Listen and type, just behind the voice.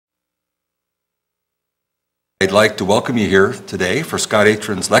I'd like to welcome you here today for Scott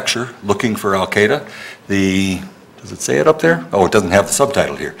Atran's lecture, Looking for Al-Qaeda. Does it say it up there? Oh, it doesn't have the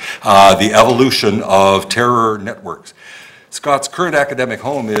subtitle here. The Evolution of Terror Networks. Scott's current academic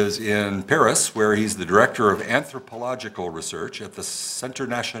home is in Paris, where he's the director of anthropological research at the Centre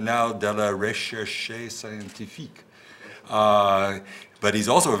National de la Recherche Scientifique. But he's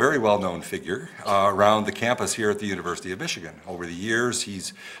also a very well-known figure around the campus here at the University of Michigan. Over the years,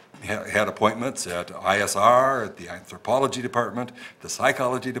 he's had appointments at ISR, at the anthropology department, the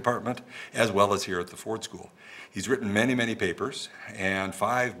psychology department, as well as here at the Ford School. He's written many, many papers and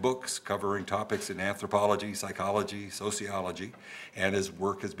 5 books covering topics in anthropology, psychology, sociology, and his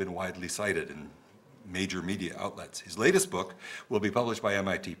work has been widely cited in major media outlets. His latest book will be published by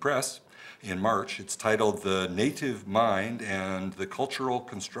MIT Press in March. It's titled The Native Mind and the Cultural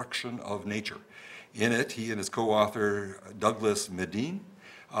Construction of Nature. In it, he and his co-author Douglas Medine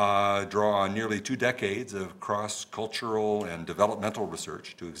draw on nearly 2 decades of cross-cultural and developmental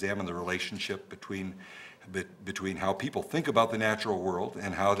research to examine the relationship between how people think about the natural world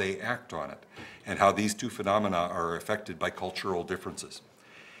and how they act on it, and how these two phenomena are affected by cultural differences.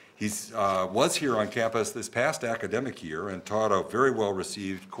 He was here on campus this past academic year and taught a very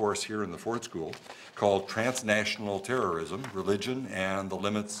well-received course here in the Ford School called Transnational Terrorism, Religion, and the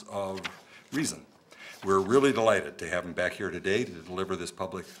Limits of Reason. We're really delighted to have him back here today to deliver this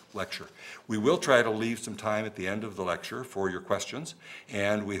public lecture. We will try to leave some time at the end of the lecture for your questions,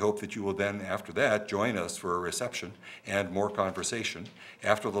 and we hope that you will then, after that, join us for a reception and more conversation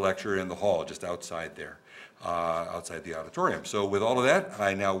after the lecture in the hall, just outside there, outside the auditorium. So with all of that,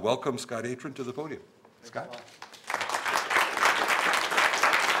 I now welcome Scott Atran to the podium. Scott?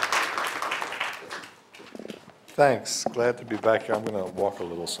 Thanks. Glad to be back here. I'm going to walk a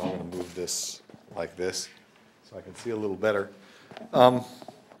little, so I'm going to move this like this so I can see a little better.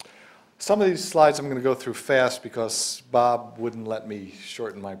 Some of these slides I'm going to go through fast because Bob wouldn't let me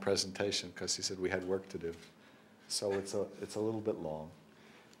shorten my presentation because he said we had work to do. So it's a little bit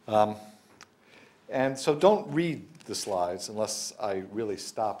long. And so don't read the slides unless I really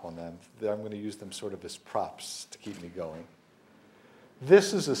stop on them. I'm going to use them sort of as props to keep me going.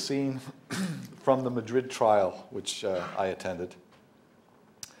 This is a scene from the Madrid trial, which I attended.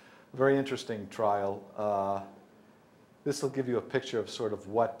 Very interesting trial. This will give you a picture of sort of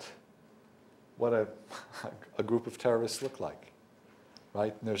what a group of terrorists look like,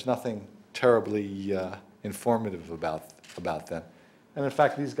 right? And there's nothing terribly informative about them. And in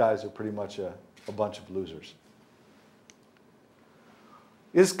fact, these guys are pretty much a bunch of losers.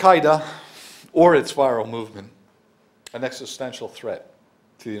 Is Qaeda, or its viral movement, an existential threat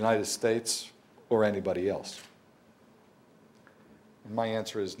to the United States or anybody else? And my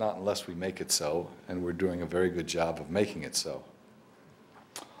answer is not unless we make it so, and we're doing a very good job of making it so.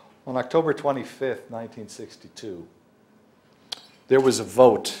 On October 25th, 1962, there was a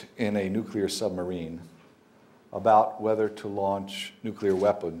vote in a nuclear submarine about whether to launch nuclear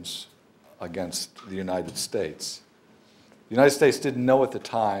weapons against the United States. The United States didn't know at the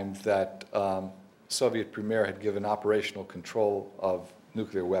time that Soviet Premier had given operational control of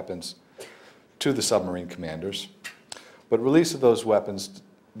nuclear weapons to the submarine commanders. But release of those weapons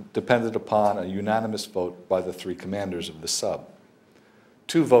depended upon a unanimous vote by the 3 commanders of the sub.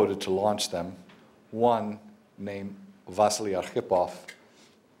 2 voted to launch them. 1, named Vasily Arkhipov,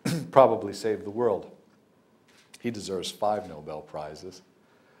 probably saved the world. He deserves 5 Nobel Prizes.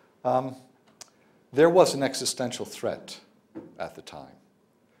 There was an existential threat at the time.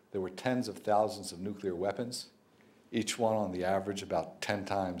 There were tens of thousands of nuclear weapons, each one on the average about 10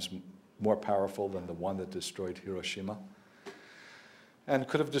 times more powerful than the one that destroyed Hiroshima, and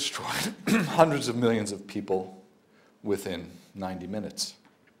could have destroyed hundreds of millions of people within 90 minutes.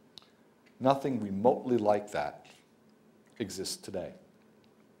 Nothing remotely like that exists today.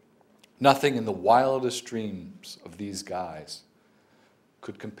 Nothing in the wildest dreams of these guys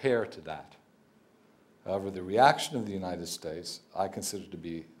could compare to that. However, the reaction of the United States, I consider to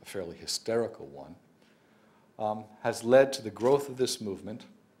be a fairly hysterical one, has led to the growth of this movement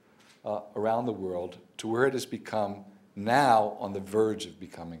around the world to where it has become now on the verge of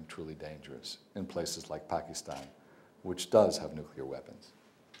becoming truly dangerous in places like Pakistan, which does have nuclear weapons.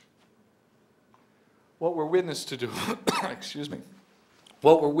 What we're witness to do, excuse me,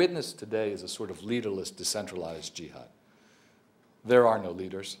 what we're witness today is a sort of leaderless, decentralized jihad. There are no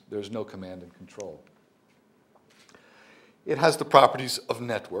leaders. There's no command and control. It has the properties of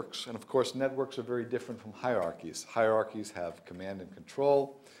networks, and of course networks are very different from hierarchies. Hierarchies have command and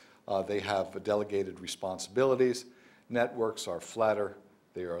control. They have delegated responsibilities. Networks are flatter,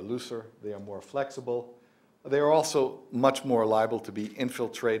 they are looser, they are more flexible. They are also much more liable to be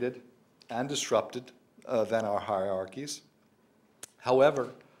infiltrated and disrupted than our hierarchies. However,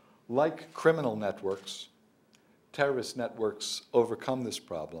 like criminal networks, terrorist networks overcome this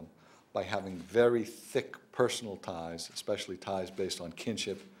problem by having very thick personal ties, especially ties based on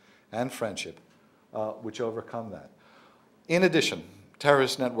kinship and friendship, which overcome that. In addition,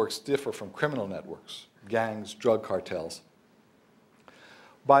 terrorist networks differ from criminal networks, gangs, drug cartels,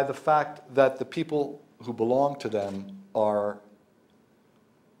 by the fact that the people who belong to them are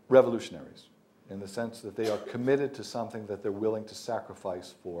revolutionaries, in the sense that they are committed to something that they're willing to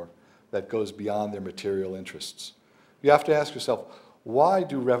sacrifice for that goes beyond their material interests. You have to ask yourself, why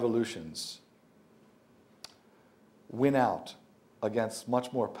do revolutions win out against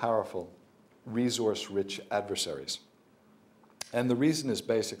much more powerful, resource-rich adversaries? And the reason is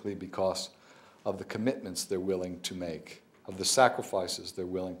basically because of the commitments they're willing to make, of the sacrifices they're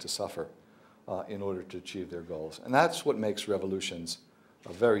willing to suffer in order to achieve their goals. And that's what makes revolutions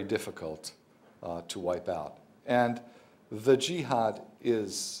very difficult to wipe out. And the jihad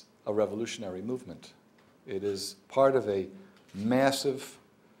is a revolutionary movement. It is part of a massive,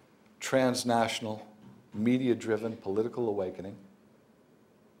 transnational, media-driven political awakening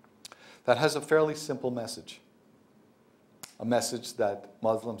that has a fairly simple message. A message that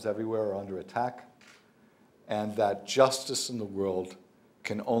Muslims everywhere are under attack, and that justice in the world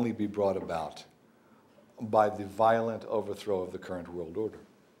can only be brought about by the violent overthrow of the current world order.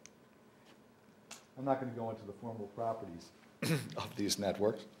 I'm not going to go into the formal properties of these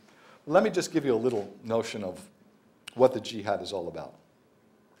networks. Let me just give you a little notion of what the jihad is all about.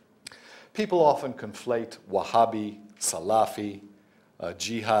 People often conflate Wahhabi, Salafi,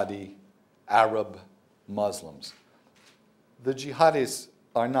 jihadi, Arab, Muslims. The jihadis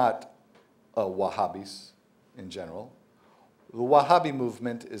are not Wahhabis in general. The Wahhabi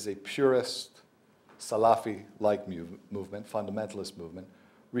movement is a purist, Salafi-like movement, fundamentalist movement,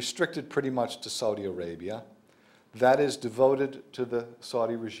 restricted pretty much to Saudi Arabia, that is devoted to the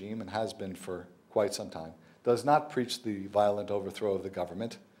Saudi regime and has been for quite some time, does not preach the violent overthrow of the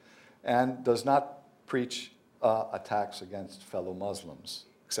government, and does not preach attacks against fellow Muslims,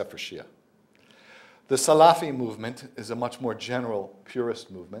 except for Shia. The Salafi movement is a much more general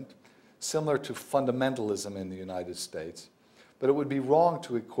purist movement, similar to fundamentalism in the United States, but it would be wrong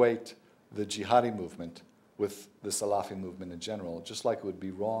to equate the jihadi movement with the Salafi movement in general, just like it would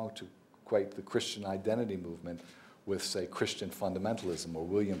be wrong to equate the Christian identity movement with, say, Christian fundamentalism, or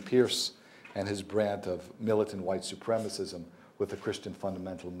William Pierce and his brand of militant white supremacism with the Christian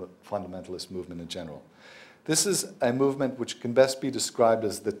fundamentalist movement in general. This is a movement which can best be described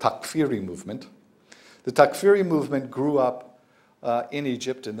as the Takfiri movement. The Takfiri movement grew up in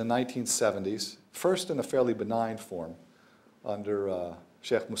Egypt in the 1970s, first in a fairly benign form under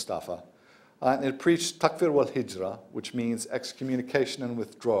Sheikh Mustafa. And it preached Takfir wal Hijra, which means excommunication and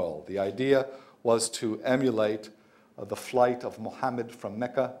withdrawal. The idea was to emulate the flight of Muhammad from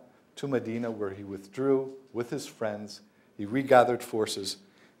Mecca to Medina, where he withdrew with his friends. He regathered forces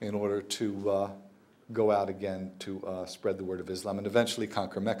in order to go out again to spread the word of Islam and eventually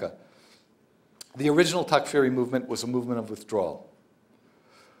conquer Mecca. The original Takfiri movement was a movement of withdrawal.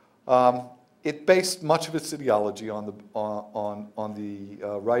 It based much of its ideology on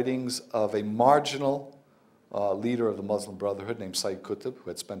the writings of a marginal leader of the Muslim Brotherhood named Sayyid Qutb, who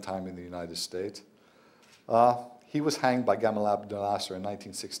had spent time in the United States. He was hanged by Gamal Abdel Nasser in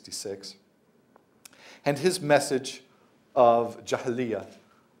 1966. And his message of jahiliyyah,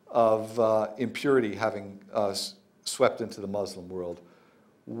 of impurity having swept into the Muslim world,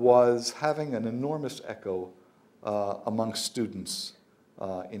 was having an enormous echo among students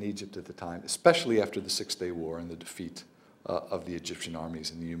in Egypt at the time, especially after the Six-Day War and the defeat of the Egyptian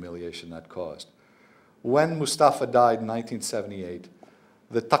armies and the humiliation that caused. When Mustafa died in 1978,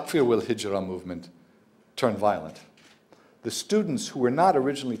 the Takfir wal Hijra movement turned violent. The students who were not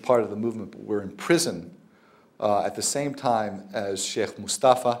originally part of the movement but were in prison at the same time as Sheikh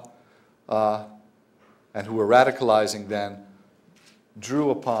Mustafa and who were radicalizing then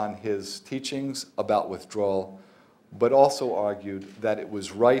drew upon his teachings about withdrawal, but also argued that it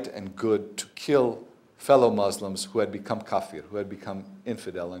was right and good to kill fellow Muslims who had become kafir, who had become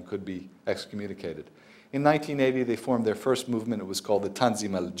infidel and could be excommunicated. In 1980, they formed their first movement. It was called the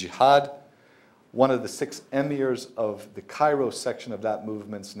Tanzim al-Jihad. One of the 6 emirs of the Cairo section of that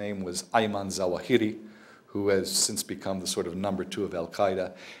movement's name was Ayman Zawahiri, who has since become the sort of number 2 of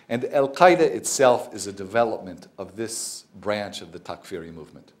Al-Qaeda. And Al-Qaeda itself is a development of this branch of the Takfiri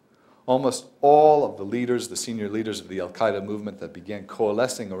movement. Almost all of the leaders, the senior leaders of the Al-Qaeda movement that began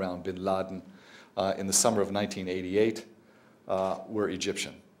coalescing around bin Laden in the summer of 1988 were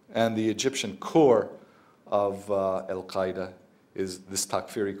Egyptian. And the Egyptian core of Al-Qaeda is this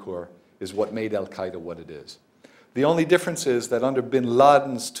Takfiri core, is what made al-Qaeda what it is. The only difference is that under bin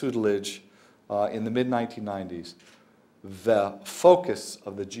Laden's tutelage in the mid-1990s, the focus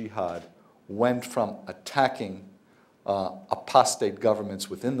of the jihad went from attacking apostate governments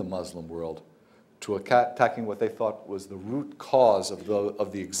within the Muslim world to attacking what they thought was the root cause of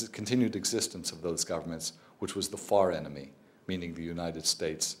the continued existence of those governments, which was the far enemy, meaning the United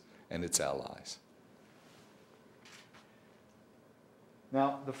States and its allies.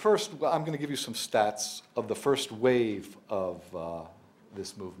 Now, I'm going to give you some stats of the first wave of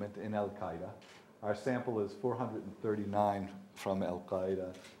this movement in al-Qaeda. Our sample is 439 from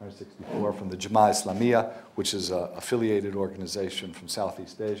al-Qaeda, 164 from the Jama'ah Islamiyah, which is an affiliated organization from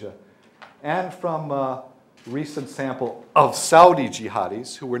Southeast Asia, and from a recent sample of Saudi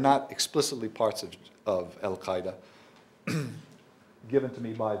jihadis who were not explicitly parts of al-Qaeda, given to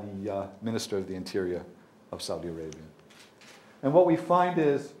me by the Minister of the Interior of Saudi Arabia. And what we find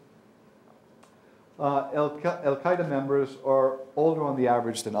is al-Qaeda members are older on the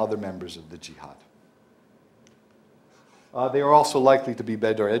average than other members of the jihad. They are also likely to be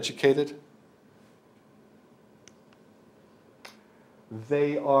better educated.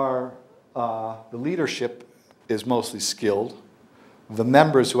 They are, the leadership is mostly skilled. The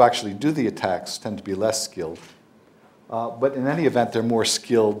members who actually do the attacks tend to be less skilled. But in any event, they're more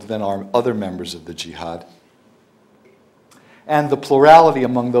skilled than are other members of the jihad. And the plurality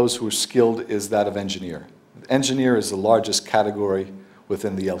among those who are skilled is that of engineer. Engineer is the largest category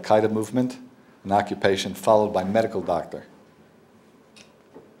within the al-Qaeda movement, an occupation followed by medical doctor.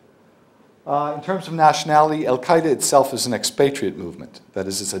 In terms of nationality, al-Qaeda itself is an expatriate movement. That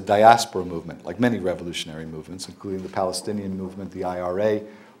is, it's a diaspora movement, like many revolutionary movements, including the Palestinian movement, the IRA,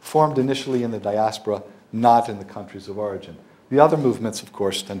 formed initially in the diaspora, not in the countries of origin. The other movements, of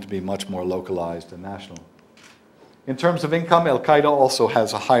course, tend to be much more localized and national. In terms of income, al-Qaeda also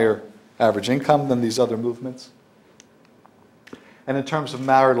has a higher average income than these other movements. And in terms of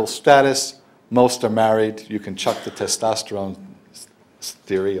marital status, most are married. You can chuck the testosterone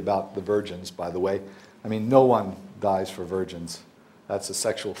theory about the virgins, by the way. I mean, no one dies for virgins. That's a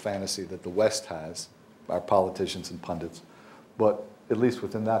sexual fantasy that the West has, our politicians and pundits. But at least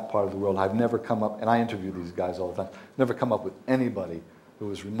within that part of the world, I've never come up, and I interview these guys all the time, never come up with anybody who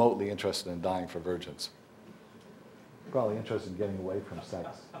was remotely interested in dying for virgins. Probably interested in getting away from sex.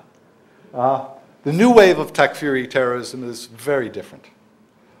 The new wave of Takfiri terrorism is very different.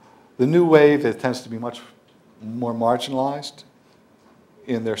 The new wave, it tends to be much more marginalized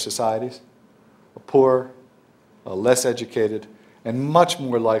in their societies, poor, less educated, and much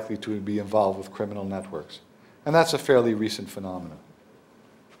more likely to be involved with criminal networks. And that's a fairly recent phenomenon.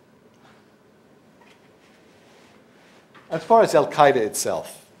 As far as al-Qaeda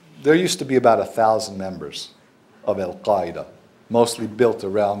itself, there used to be about 1,000 members of al-Qaeda, mostly built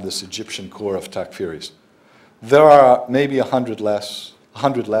around this Egyptian core of Takfiris. There are maybe 100 left.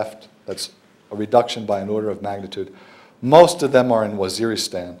 That's a reduction by an order of magnitude. Most of them are in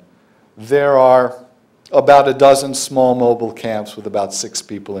Waziristan. There are about a dozen small mobile camps with about 6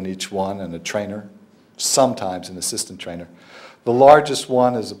 people in each one and a trainer, sometimes an assistant trainer. The largest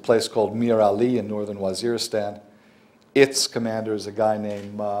one is a place called Mir Ali in northern Waziristan. Its commander is a guy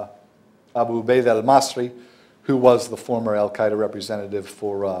named Abu Ubaid al-Masri, who was the former al-Qaeda representative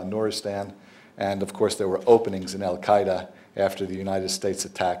for Nuristan. And of course, there were openings in al-Qaeda after the United States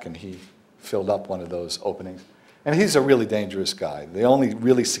attack, and he filled up one of those openings. And he's a really dangerous guy. The only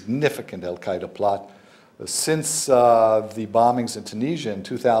really significant al-Qaeda plot since the bombings in Tunisia in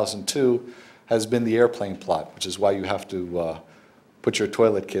 2002 has been the airplane plot, which is why you have to put your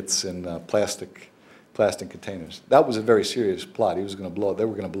toilet kits in plastic containers. That was a very serious plot. They were going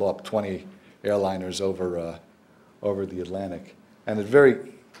to blow up 20 airliners over the Atlantic. And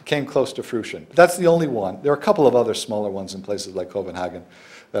it came close to fruition. But that's the only one. There are a couple of other smaller ones in places like Copenhagen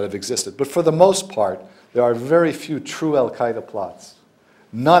that have existed. But for the most part, there are very few true al-Qaeda plots.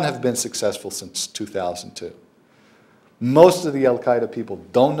 None have been successful since 2002. Most of the al-Qaeda people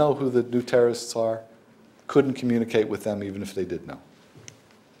don't know who the new terrorists are, couldn't communicate with them even if they did know.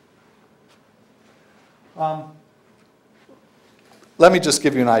 Let me just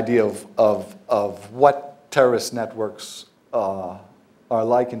give you an idea of what terrorist networks are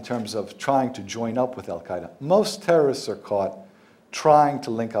like in terms of trying to join up with al-Qaeda. Most terrorists are caught trying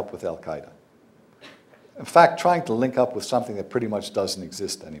to link up with al-Qaeda. In fact, trying to link up with something that pretty much doesn't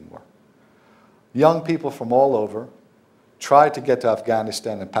exist anymore. Young people from all over try to get to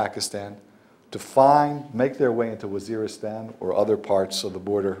Afghanistan and Pakistan to make their way into Waziristan or other parts of the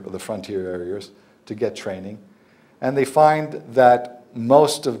border or the frontier areas to get training. And they find that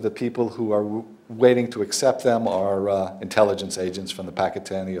most of the people who are waiting to accept them are intelligence agents from the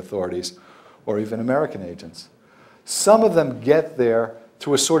Pakistani authorities or even American agents. Some of them get there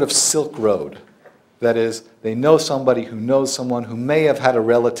through a sort of Silk Road. That is, they know somebody who knows someone who may have had a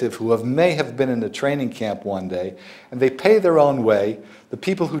relative who may have been in a training camp one day, and they pay their own way. The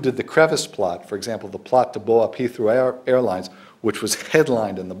people who did the crevice plot, for example, the plot to blow up Heathrow Airlines, which was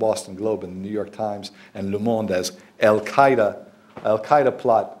headlined in the Boston Globe and the New York Times and Le Monde as Al-Qaeda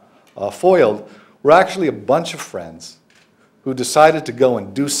plot foiled, were actually a bunch of friends who decided to go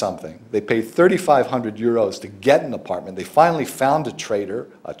and do something. They paid 3,500 euros to get an apartment. They finally found a trainer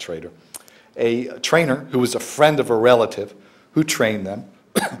who was a friend of a relative who trained them.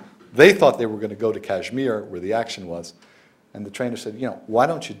 They thought they were going to go to Kashmir, where the action was, and the trainer said, you know, why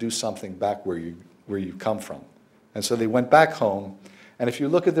don't you do something back where you come from? And so they went back home, and if you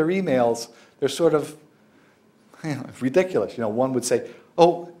look at their emails, they're sort of ridiculous. You know, one would say,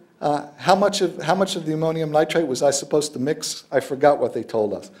 oh, how much of the ammonium nitrate was I supposed to mix? I forgot what they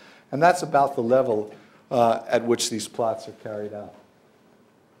told us. And that's about the level at which these plots are carried out.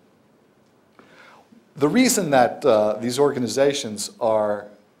 The reason that these organizations are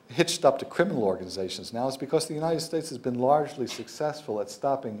hitched up to criminal organizations now is because the United States has been largely successful at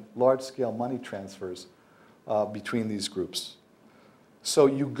stopping large-scale money transfers between these groups. So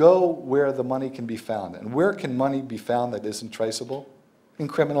you go where the money can be found. And where can money be found that isn't traceable? In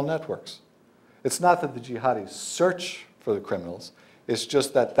criminal networks. It's not that the jihadis search for the criminals. It's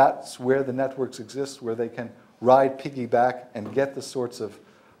just that that's where the networks exist, where they can ride piggyback and get the sorts of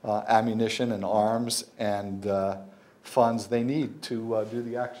ammunition and arms and funds they need to do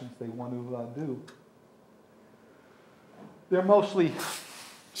the actions they want to do. They're mostly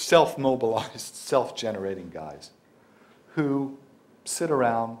self-mobilized, self-generating guys who sit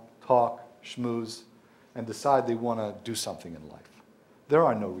around, talk, schmooze, and decide they want to do something in life. There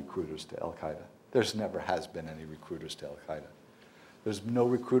are no recruiters to Al-Qaeda. There's never has been any recruiters to Al-Qaeda. There's no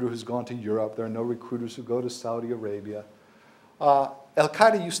recruiter who's gone to Europe. There are no recruiters who go to Saudi Arabia.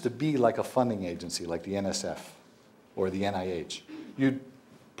 Al-Qaeda used to be like a funding agency, like the NSF or the NIH. You'd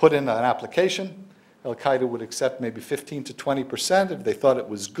put in an application. Al-Qaeda would accept maybe 15 to 20%. If they thought it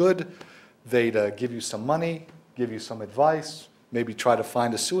was good, they'd give you some money, give you some advice, maybe try to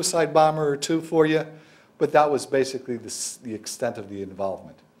find a suicide bomber or two for you. But that was basically the extent of the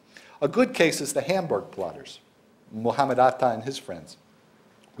involvement. A good case is the Hamburg plotters, Mohammed Atta and his friends.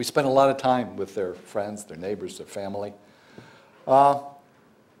 We spent a lot of time with their friends, their neighbors, their family. Now,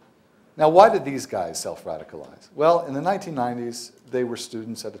 why did these guys self-radicalize? Well, in the 1990s, they were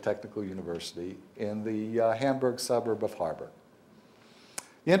students at a technical university in the Hamburg suburb of Harburg.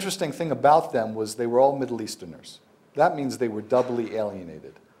 The interesting thing about them was they were all Middle Easterners. That means they were doubly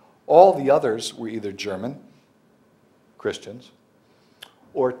alienated. All the others were either German, Christians,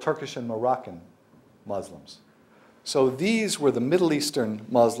 or Turkish and Moroccan Muslims. So these were the Middle Eastern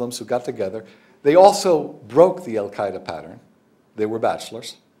Muslims who got together. They also broke the Al-Qaeda pattern. They were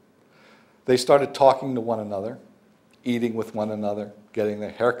bachelors. They started talking to one another, eating with one another, getting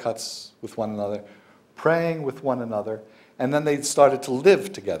their haircuts with one another, praying with one another, and then they started to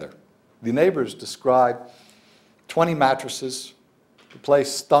live together. The neighbors described 20 mattresses. The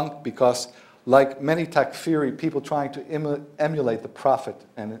place stunk because, like many Takfiri, people trying to emulate the Prophet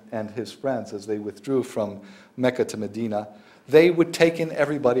and his friends as they withdrew from Mecca to Medina, they would take in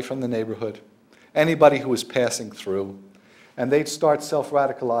everybody from the neighborhood, anybody who was passing through, and they'd start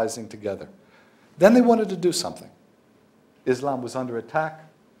self-radicalizing together. Then they wanted to do something. Islam was under attack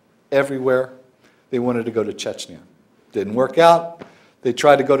everywhere. They wanted to go to Chechnya. Didn't work out. They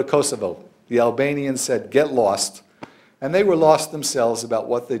tried to go to Kosovo. The Albanians said, get lost. And they were lost themselves about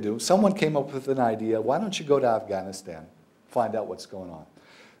what they do. Someone came up with an idea, why don't you go to Afghanistan, find out what's going on.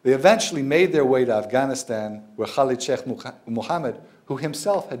 They eventually made their way to Afghanistan, where Khalid Sheikh Mohammed, who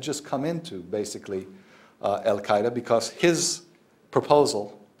himself had just come into, basically, Al-Qaeda, because his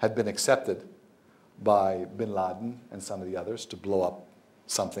proposal had been accepted by bin Laden and some of the others to blow up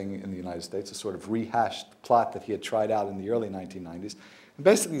something in the United States, a sort of rehashed plot that he had tried out in the early 1990s. And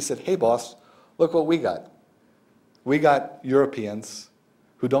basically he said, hey boss, look what we got. We got Europeans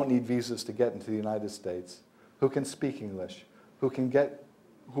who don't need visas to get into the United States, who can speak English, who can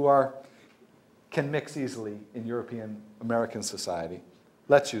mix easily in European American society.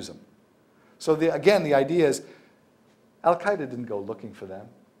 Let's use them. So again, the idea is Al-Qaeda didn't go looking for them.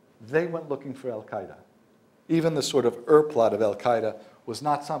 They went looking for Al-Qaeda. Even the sort of plot of Al-Qaeda was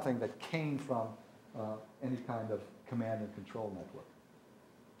not something that came from any kind of command and control network.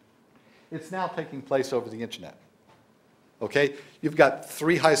 It's now taking place over the internet. Okay? You've got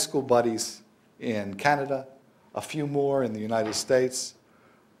 3 high school buddies in Canada, a few more in the United States,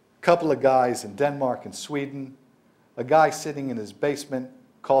 couple of guys in Denmark and Sweden, a guy sitting in his basement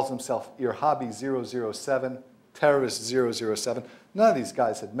calls himself Irhabi 007, terrorist 007. None of these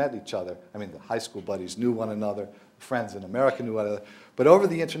guys had met each other. I mean, the high school buddies knew one another, friends in America knew one another. But over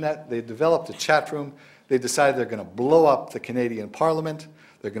the internet, they developed a chat room. They decided they're going to blow up the Canadian Parliament.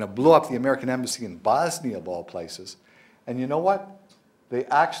 They're going to blow up the American embassy in Bosnia, of all places. And you know what? They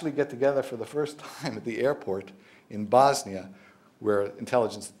actually get together for the first time at the airport in Bosnia, where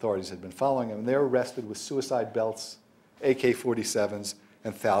intelligence authorities had been following them. And they were arrested with suicide belts, AK-47s,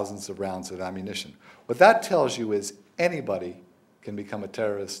 and thousands of rounds of ammunition. What that tells you is anybody can become a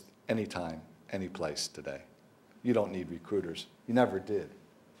terrorist anytime, any place today. You don't need recruiters. You never did.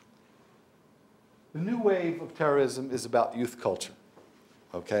 The new wave of terrorism is about youth culture,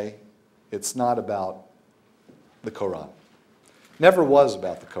 okay? It's not about the Quran. Never was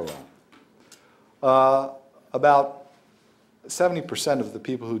about the Quran. About 70% of the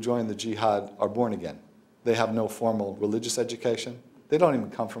people who join the jihad are born again. They have no formal religious education. They don't even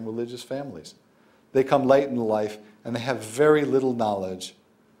come from religious families. They come late in life, and they have very little knowledge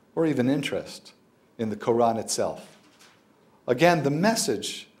or even interest in the Quran itself. Again, the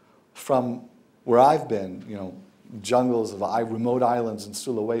message from where I've been, you know, jungles of remote islands in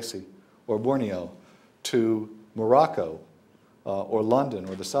Sulawesi or Borneo, to Morocco or London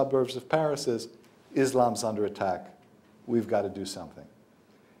or the suburbs of Paris is, Islam's under attack. We've got to do something.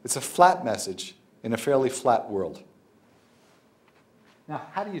 It's a flat message in a fairly flat world. Now,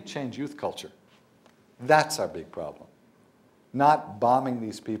 how do you change youth culture? That's our big problem. Not bombing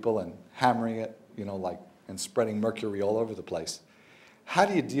these people and hammering it, you know, like, and spreading mercury all over the place. How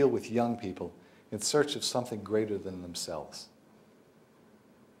do you deal with young people in search of something greater than themselves?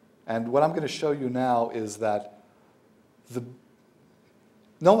 And what I'm going to show you now is that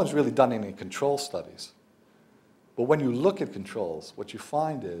no one's really done any control studies. But when you look at controls, what you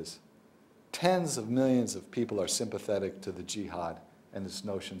find is tens of millions of people are sympathetic to the jihad and its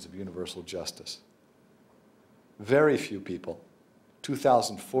notions of universal justice. Very few people,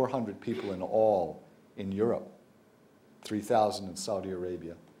 2,400 people in all in Europe, 3,000 in Saudi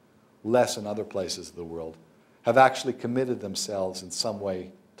Arabia, less in other places of the world, have actually committed themselves in some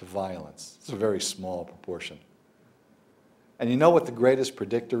way to violence. It's a very small proportion. And you know what the greatest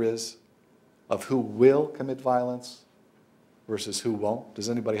predictor is of who will commit violence versus who won't? Does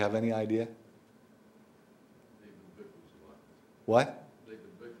anybody have any idea? What?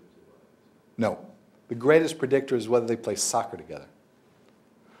 No. The greatest predictor is whether they play soccer together.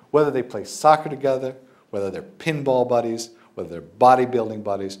 Whether they play soccer together, whether they're pinball buddies, whether they're bodybuilding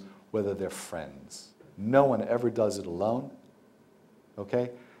buddies, whether they're friends. No one ever does it alone, okay?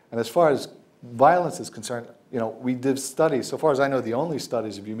 And as far as violence is concerned, you know, we did studies, so far as I know, the only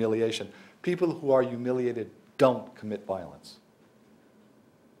studies of humiliation, people who are humiliated don't commit violence.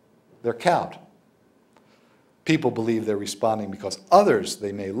 They're cowed. People believe they're responding because others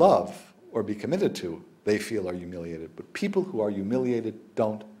they may love or be committed to, they feel are humiliated. But people who are humiliated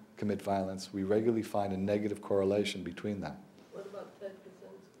don't commit violence. We regularly find a negative correlation between that. What about Ted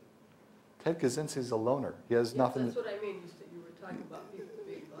Kaczynski? Ted Kaczynski's a loner. He has nothing. That's what I mean. You were talking about people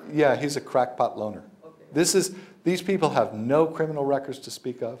being violent. Yeah, he's a crackpot loner. Okay. These people have no criminal records to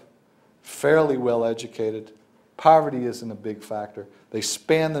speak of, fairly well educated. Poverty isn't a big factor. They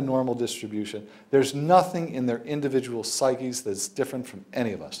span the normal distribution. There's nothing in their individual psyches that's different from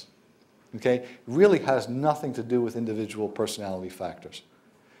any of us. Okay? It really has nothing to do with individual personality factors.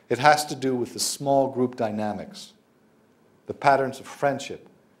 It has to do with the small group dynamics, the patterns of friendship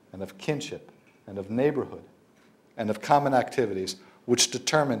and of kinship and of neighborhood and of common activities which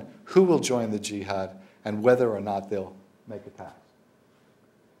determine who will join the jihad and whether or not they'll make attacks.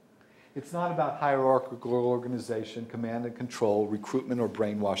 It's not about hierarchical organization, command and control, recruitment or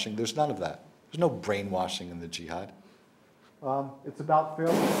brainwashing. There's none of that. There's no brainwashing in the jihad. It's about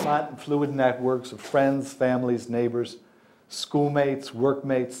fairly flat and fluid networks of friends, families, neighbors, schoolmates,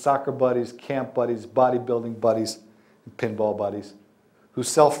 workmates, soccer buddies, camp buddies, bodybuilding buddies, and pinball buddies, who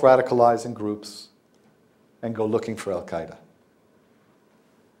self-radicalize in groups and go looking for Al-Qaeda.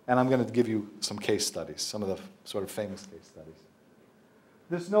 And I'm going to give you some case studies, some of the sort of famous case studies.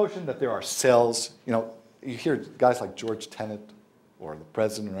 This notion that there are cells, you know, you hear guys like George Tenet or the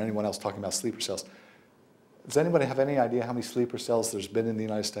president or anyone else talking about sleeper cells. Does anybody have any idea how many sleeper cells there's been in the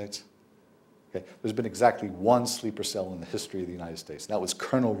United States? Okay. There's been exactly one sleeper cell in the history of the United States. And that was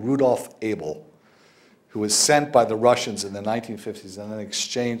Colonel Rudolf Abel, who was sent by the Russians in the 1950s and then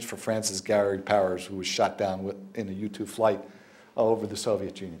exchanged for Francis Gary Powers, who was shot down in a U-2 flight over the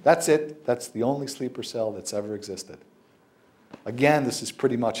Soviet Union. That's it. That's the only sleeper cell that's ever existed. Again, this is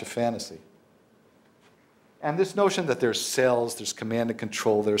pretty much a fantasy. And this notion that there's cells, there's command and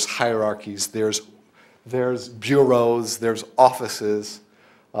control, there's hierarchies, there's bureaus, there's offices,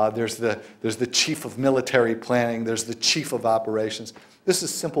 there's the chief of military planning, there's the chief of operations. This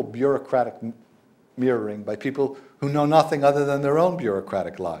is simple bureaucratic mirroring by people who know nothing other than their own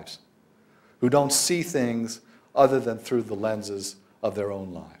bureaucratic lives, who don't see things other than through the lenses of their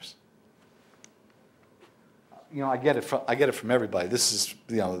own lives. You know, I get it from everybody. This is,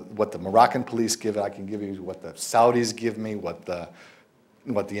 you know, what the Moroccan police give. I can give you what the Saudis give me, what the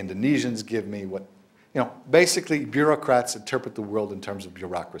Indonesians give me. Basically, bureaucrats interpret the world in terms of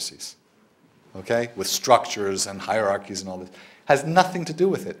bureaucracies, okay, with structures and hierarchies and all this. Has nothing to do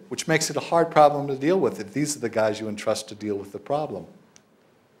with it, which makes it a hard problem to deal with if these are the guys you entrust to deal with the problem.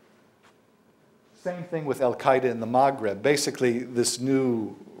 Same thing with Al-Qaeda in the Maghreb. Basically, this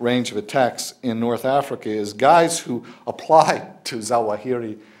new range of attacks in North Africa is guys who applied to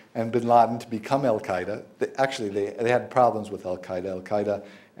Zawahiri and bin Laden to become Al-Qaeda. They had problems with Al-Qaeda. Al-Qaeda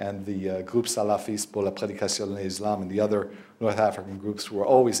and the Groupe Salafiste pour la Prédication de l'Islam and the other North African groups were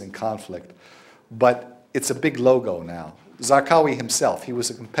always in conflict. But it's a big logo now. Zarqawi himself, he was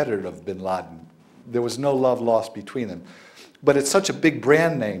a competitor of bin Laden. There was no love lost between them. But it's such a big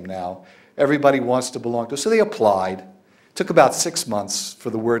brand name now, everybody wants to belong to it. So they applied. It took about 6 months for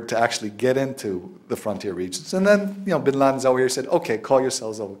the word to actually get into the frontier regions. And then, you know, bin Laden Zawahiri said, okay, call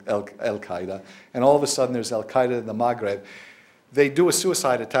yourselves Al-Qaeda. And all of a sudden there's Al-Qaeda in the Maghreb. They do a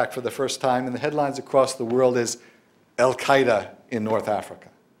suicide attack for the first time, and the headlines across the world is Al-Qaeda in North Africa.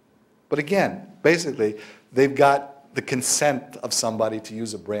 But again, basically, they've got the consent of somebody to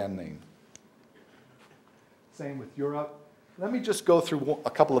use a brand name. Same with Europe. Let me just go through a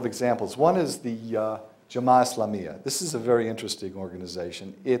couple of examples. One is the Jamaat Islamiyah. This is a very interesting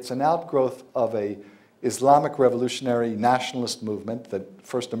organization. It's an outgrowth of an Islamic revolutionary nationalist movement that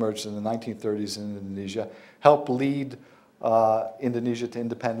first emerged in the 1930s in Indonesia, helped lead Indonesia to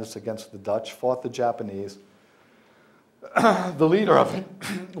independence against the Dutch, fought the Japanese. The leader of it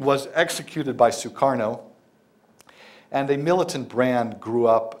was executed by Sukarno, and a militant brand grew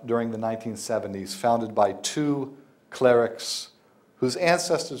up during the 1970s, founded by two clerics whose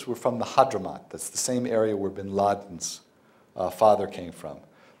ancestors were from the Hadramat. That's the same area where bin Laden's father came from.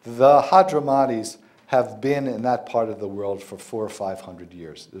 The Hadramatis have been in that part of the world for 400 or 500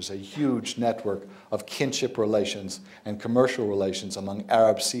 years. There's a huge network of kinship relations and commercial relations among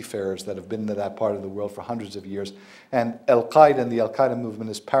Arab seafarers that have been in that part of the world for hundreds of years. And Al-Qaeda and the Al-Qaeda movement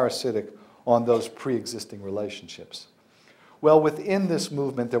is parasitic on those pre-existing relationships. Well, within this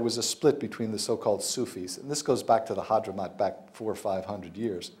movement, there was a split between the so-called Sufis, and this goes back to the Hadramat, back 400 or 500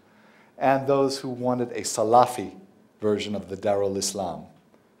 years, and those who wanted a Salafi version of the Darul Islam.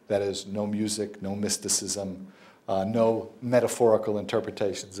 That is, no music, no mysticism, no metaphorical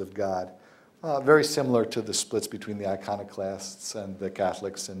interpretations of God. Very similar to the splits between the iconoclasts and the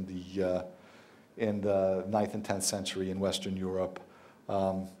Catholics in the 9th and 10th century in Western Europe.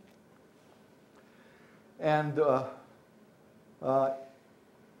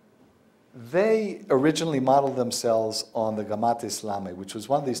 They originally modeled themselves on the Jamaat Islami, which was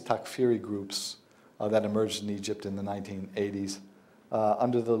one of these Takfiri groups that emerged in Egypt in the 1980s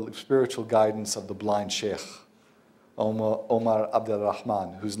under the spiritual guidance of the blind sheikh, Omar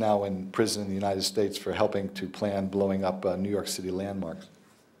Abdelrahman, who's now in prison in the United States for helping to plan blowing up New York City landmarks.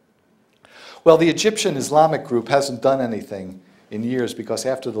 Well, the Egyptian Islamic group hasn't done anything in years because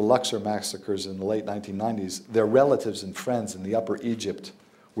after the Luxor massacres in the late 1990s, their relatives and friends in the Upper Egypt,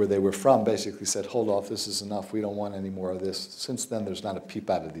 where they were from, basically said, hold off, this is enough, we don't want any more of this. Since then, there's not a peep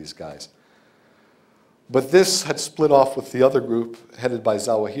out of these guys. But this had split off with the other group, headed by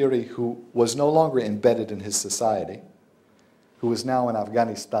Zawahiri, who was no longer embedded in his society, who was now in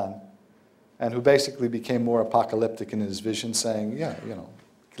Afghanistan, and who basically became more apocalyptic in his vision, saying, yeah, you know,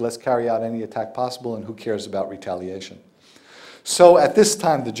 let's carry out any attack possible, and who cares about retaliation? So at this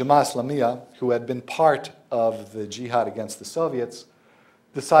time, the Jamaat Islamiyah, who had been part of the jihad against the Soviets,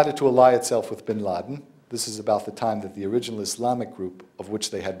 decided to ally itself with bin Laden. This is about the time that the original Islamic group, on which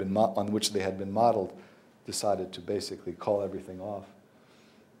they had been modeled, decided to basically call everything off.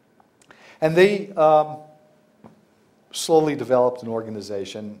 And they slowly developed an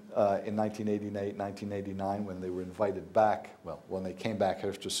organization in 1988, 1989, when they were invited back, well, when they came back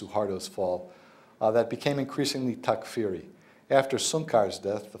after Suharto's fall, that became increasingly Takfiri. After Sunkar's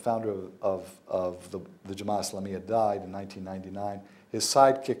death, the founder of the Jamaat Islamiyah died in 1999. His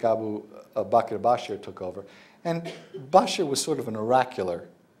sidekick Abu Bakr Bashir took over. And Bashir was sort of an oracular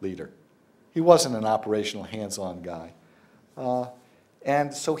leader. He wasn't an operational, hands-on guy.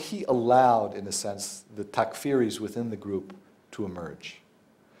 And so he allowed, in a sense, the Takfiris within the group to emerge.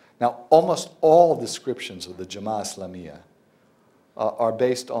 Now, almost all descriptions of the Jama'a Islamiyya are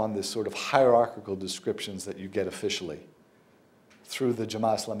based on this sort of hierarchical descriptions that you get officially through the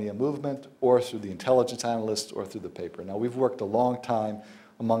Jama'a Islamiyya movement or through the intelligence analysts or through the paper. Now, we've worked a long time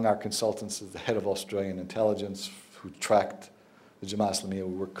among our consultants as the head of Australian intelligence who tracked the Jama'a Islamiyya.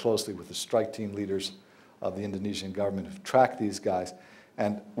 We work closely with the strike team leaders of the Indonesian government who've tracked these guys.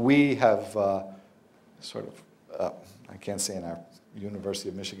 And we have I can't say in our University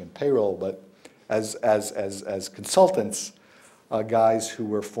of Michigan payroll, but as consultants, guys who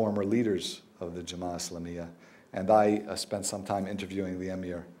were former leaders of the Jama'a Islamiyya. And I spent some time interviewing the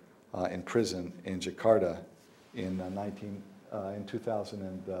emir in prison in Jakarta in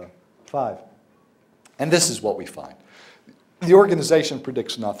 2005. And this is what we find. The organization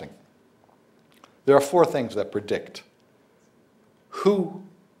predicts nothing. There are 4 things that predict who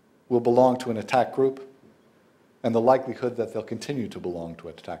will belong to an attack group and the likelihood that they'll continue to belong to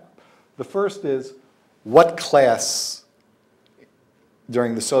an attack group. The first is what class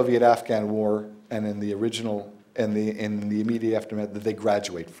during the Soviet-Afghan War and in the original, in the immediate aftermath, did they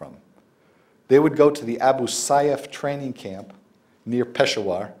graduate from? They would go to the Abu Sayyaf training camp near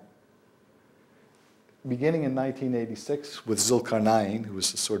Peshawar, beginning in 1986 with Zulkarnain, who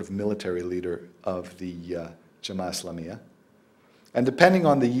was the sort of military leader of the Jama'a Islamiyya. And depending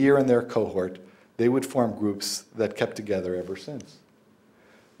on the year and their cohort, they would form groups that kept together ever since.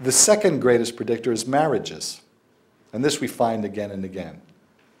 The second greatest predictor is marriages. And this we find again and again.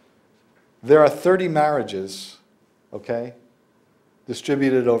 There are 30 marriages, okay,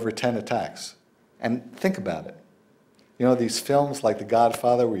 distributed over 10 attacks. And think about it. You know, these films like The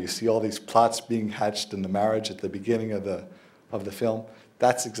Godfather, where you see all these plots being hatched in the marriage at the beginning of the film,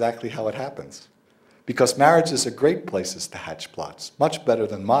 that's exactly how it happens. Because marriages are great places to hatch plots, much better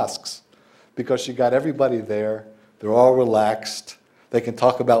than mosques, because you got everybody there, they're all relaxed, they can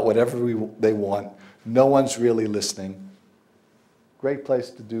talk about whatever they want, no one's really listening. Great place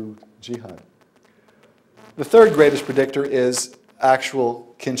to do jihad. The third greatest predictor is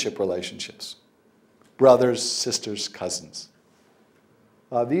actual kinship relationships. Brothers, sisters, cousins.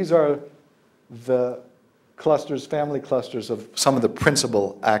 These are the clusters, family clusters of some of the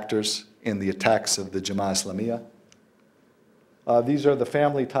principal actors in the attacks of the Jama'a Islamiyya. These are the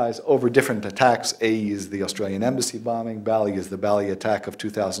family ties over different attacks. AE is the Australian embassy bombing. Bali is the Bali attack of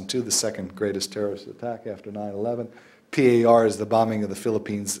 2002, the second greatest terrorist attack after 9/11. PAR is the bombing of the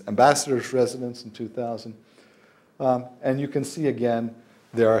Philippines ambassador's residence in 2000. And you can see again,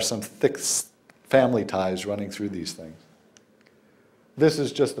 there are some thick family ties running through these things. This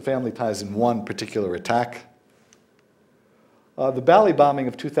is just the family ties in one particular attack. The Bali bombing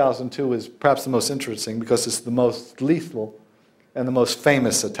of 2002 is perhaps the most interesting because it's the most lethal and the most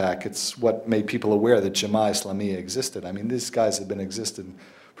famous attack. It's what made people aware that Jama'a Islamiyya existed. I mean, these guys had been existing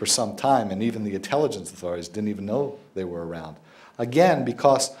for some time, and even the intelligence authorities didn't even know they were around. Again,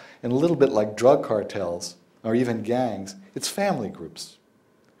 because in a little bit like drug cartels or even gangs, it's family groups.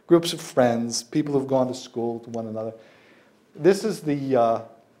 Groups of friends, people who've gone to school to one another. This is a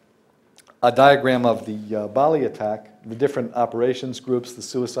diagram of the Bali attack, the different operations groups, the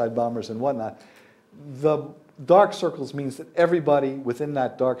suicide bombers and whatnot. The dark circles means that everybody within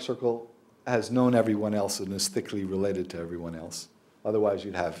that dark circle has known everyone else and is thickly related to everyone else. Otherwise,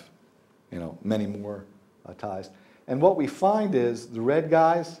 you'd have, you know, many more ties. And what we find is the red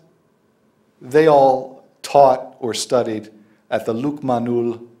guys, they all taught or studied at the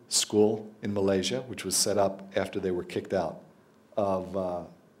Lukmanul school in Malaysia, which was set up after they were kicked out of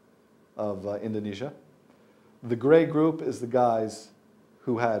Indonesia. The gray group is the guys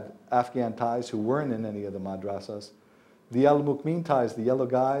who had Afghan ties, who weren't in any of the madrasas. The Al-Mukmin ties, the yellow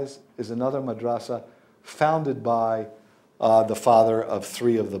guys, is another madrasa founded by the father of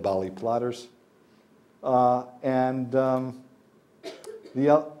 3 of the Bali plotters. The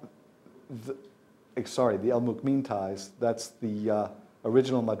Al-Mukmin ties, that's the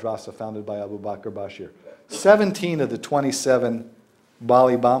original madrasa founded by Abu Bakr Bashir. 17 of the 27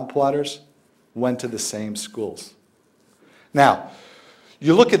 Bali bomb plotters went to the same schools. Now,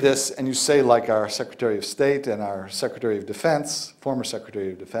 you look at this and you say, like our Secretary of State and our Secretary of Defense, former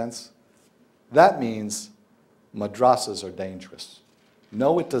Secretary of Defense, that means madrasas are dangerous.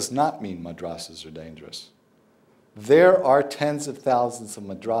 No, it does not mean madrasas are dangerous. There are tens of thousands of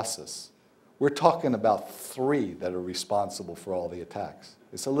madrasas. We're talking about 3 that are responsible for all the attacks.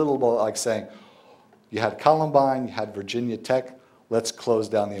 It's a little bit like saying, you had Columbine, you had Virginia Tech, let's close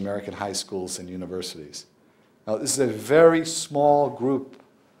down the American high schools and universities. Now, this is a very small group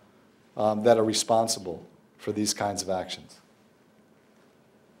that are responsible for these kinds of actions.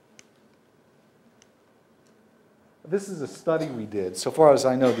 This is a study we did. So far as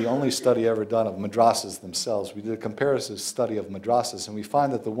I know, the only study ever done of madrasas themselves. We did a comparative study of madrasas, and we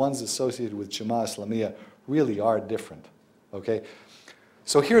find that the ones associated with Jama'a Islamiyya really are different. Okay?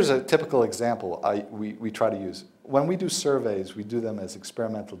 So here's a typical example we try to use. When we do surveys, we do them as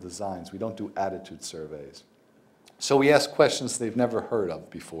experimental designs. We don't do attitude surveys. So we ask questions they've never heard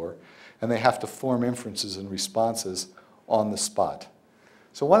of before, and they have to form inferences and responses on the spot.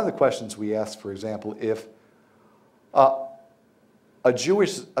 So one of the questions we ask, for example, if a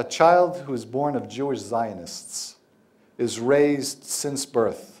child who is born of Jewish Zionists is raised since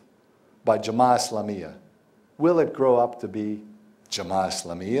birth by Jama'a Islamiyya, will it grow up to be Jama'a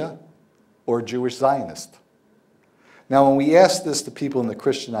Islamiyya or Jewish Zionist? Now, when we ask this to people in the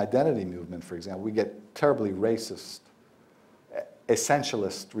Christian identity movement, for example, we get terribly racist,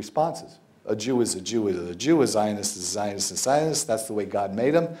 essentialist responses. A Jew is a Jew is a Jew, a Zionist is a Zionist is a Zionist, that's the way God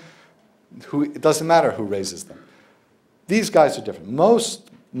made them. It doesn't matter who raises them. These guys are different. Most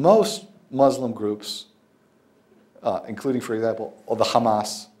Muslim groups, including, for example, the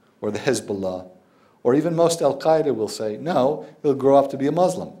Hamas or the Hezbollah, or even most Al-Qaeda will say, no, he'll grow up to be a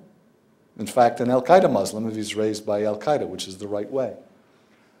Muslim. In fact, an Al-Qaeda Muslim if he's raised by Al-Qaeda, which is the right way.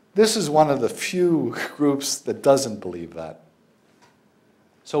 This is one of the few groups that doesn't believe that.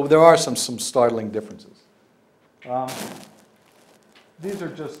 So there are some startling differences. These are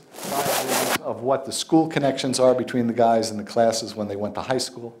just diagrams of what the school connections are between the guys in the classes when they went to high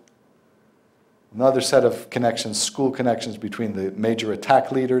school. Another set of connections, school connections between the major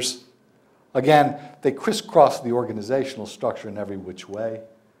attack leaders. Again, they crisscross the organizational structure in every which way.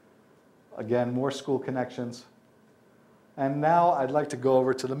 Again, more school connections. And now I'd like to go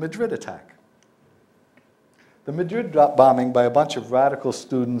over to the Madrid attack. The Madrid bombing by a bunch of radical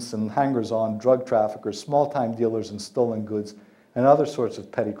students and hangers-on, drug traffickers, small-time dealers in stolen goods, and other sorts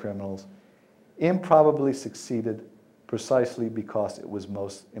of petty criminals, improbably succeeded precisely because it was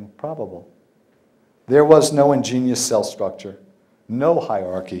most improbable. There was no ingenious cell structure, no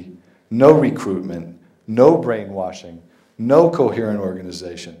hierarchy, no recruitment, no brainwashing, no coherent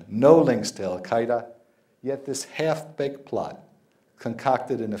organization, no links to Al-Qaeda, yet this half-baked plot,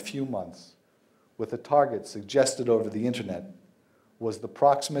 concocted in a few months, with a target suggested over the internet, was the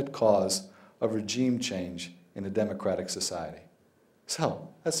proximate cause of regime change in a democratic society. So,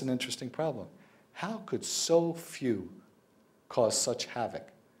 that's an interesting problem. How could so few cause such havoc?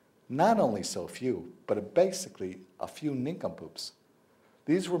 Not only so few, but basically a few nincompoops.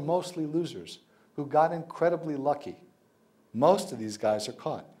 These were mostly losers who got incredibly lucky. Most of these guys are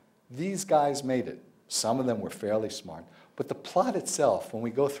caught. These guys made it. Some of them were fairly smart. But the plot itself, when we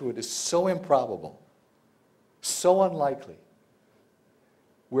go through it, is so improbable, so unlikely,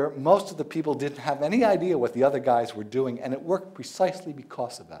 where most of the people didn't have any idea what the other guys were doing, and it worked precisely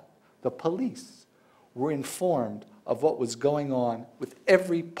because of that. The police were informed of what was going on with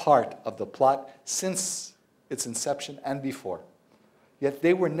every part of the plot since its inception and before. Yet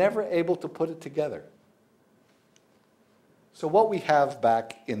they were never able to put it together. So what we have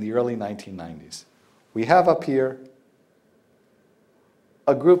back in the early 1990s, we have up here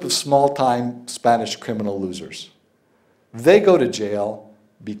a group of small-time Spanish criminal losers. They go to jail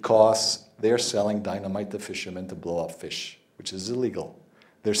because they're selling dynamite to fishermen to blow up fish, which is illegal.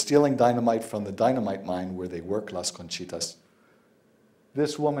 They're stealing dynamite from the dynamite mine where they work, Las Conchitas.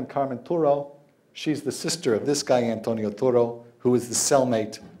 This woman, Carmen Turo, she's the sister of this guy, Antonio Turo, who is the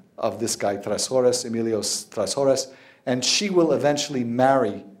cellmate of this guy, Trasores, Emilio Trasores, and she will eventually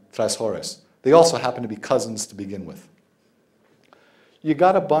marry Trasores. They also happen to be cousins to begin with. You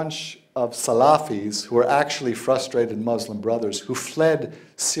got a bunch of Salafis who are actually frustrated Muslim brothers who fled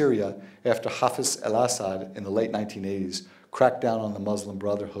Syria after Hafez al-Assad in the late 1980s cracked down on the Muslim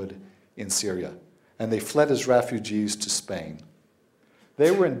Brotherhood in Syria. And they fled as refugees to Spain. They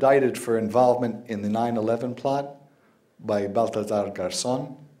were indicted for involvement in the 9/11 plot by Baltazar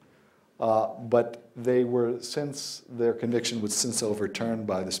Garzón, but they were, since their conviction was since overturned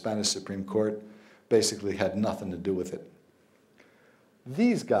by the Spanish Supreme Court, basically had nothing to do with it.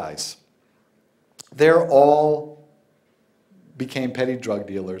 These guys, they're all became petty drug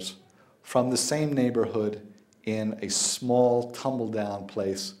dealers from the same neighborhood in a small, tumble-down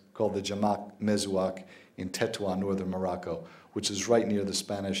place called the Jamak Mezouak in Tetuan, northern Morocco, which is right near the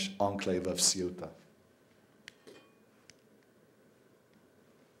Spanish enclave of Ceuta.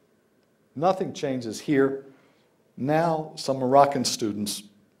 Nothing changes here. Now, some Moroccan students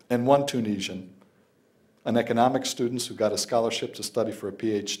and one Tunisian, an economics student who got a scholarship to study for a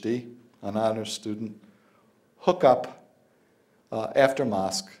PhD, an honors student, hook up after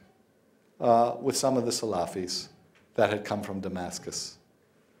mosque with some of the Salafis that had come from Damascus.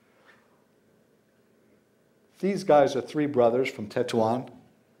 These guys are three brothers from Tetuan,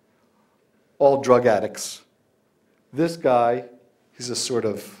 all drug addicts. This guy, he's a sort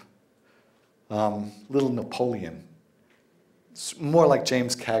of little Napoleon. It's more like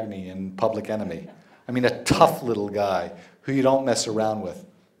James Cagney in Public Enemy. I mean, a tough little guy who you don't mess around with.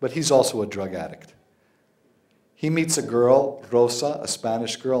 But he's also a drug addict. He meets a girl, Rosa, a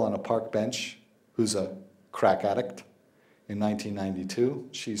Spanish girl on a park bench, who's a crack addict in 1992.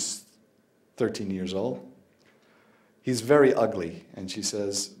 She's 13 years old. He's very ugly, and she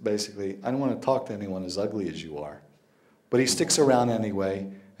says, basically, I don't want to talk to anyone as ugly as you are. But he sticks around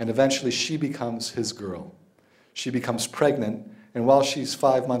anyway, and eventually she becomes his girl. She becomes pregnant, and while she's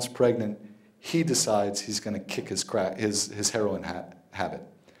 5 months pregnant, he decides he's going to kick his heroin habit.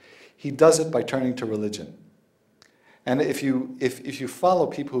 He does it by turning to religion. And if you follow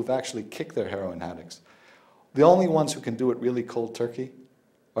people who've actually kicked their heroin addicts, the only ones who can do it really cold turkey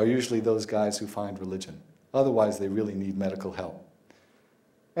are usually those guys who find religion. Otherwise, they really need medical help.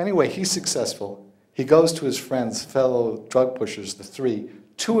 Anyway, he's successful. He goes to his friends, fellow drug pushers, the three.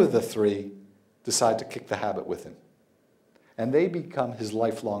 Two of the three decide to kick the habit with him. And they become his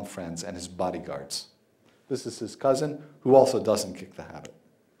lifelong friends and his bodyguards. This is his cousin, who also doesn't kick the habit.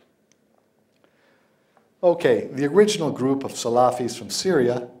 Okay, the original group of Salafis from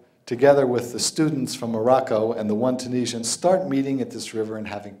Syria, together with the students from Morocco and the one Tunisian, start meeting at this river and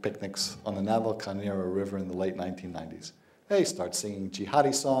having picnics on the Naval Khanira River in the late 1990s. They start singing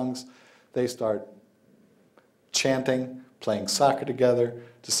jihadi songs. They start chanting, playing soccer together,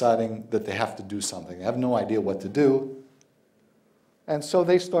 deciding that they have to do something. They have no idea what to do. And so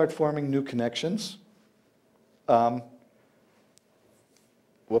they start forming new connections.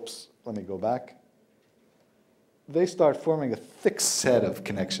 Whoops, let me go back. They start forming a thick set of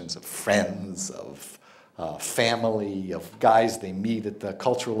connections, of friends, of family, of guys they meet at the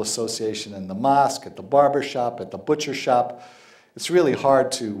cultural association in the mosque, at the barber shop, at the butcher shop. It's really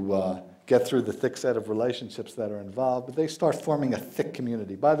hard to get through the thick set of relationships that are involved, but they start forming a thick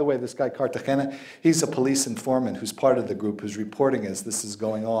community. By the way, this guy Cartagena, he's a police informant who's part of the group, who's reporting as this is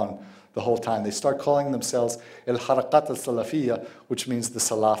going on the whole time. They start calling themselves El Harakat al-Salafiyya, which means the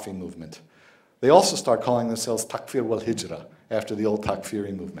Salafi movement. They also start calling themselves Takfir wal Hijra, after the old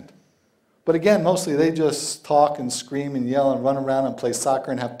Takfiri movement. But again, mostly they just talk and scream and yell and run around and play soccer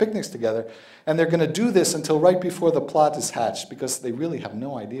and have picnics together. And they're going to do this until right before the plot is hatched, because they really have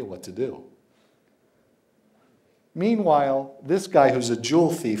no idea what to do. Meanwhile, this guy who's a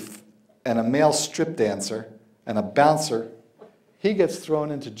jewel thief and a male strip dancer and a bouncer, he gets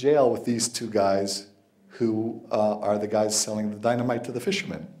thrown into jail with these two guys who are the guys selling the dynamite to the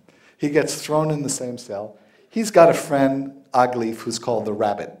fishermen. He gets thrown in the same cell. He's got a friend, Aglif, who's called the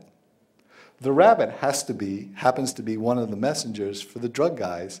Rabbit. The Rabbit happens to be one of the messengers for the drug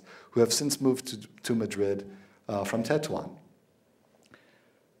guys who have since moved to Madrid from Tetuan.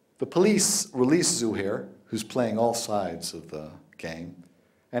 The police release Zuhair, who's playing all sides of the game,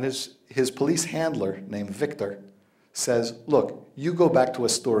 and his police handler, named Victor, says, look, you go back to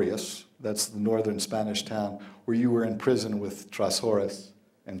Asturias, that's the northern Spanish town, where you were in prison with Trasores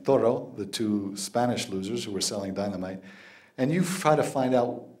and Toro, the two Spanish losers who were selling dynamite, and you try to find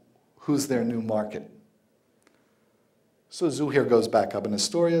out who's their new market. So Zuhair goes back up in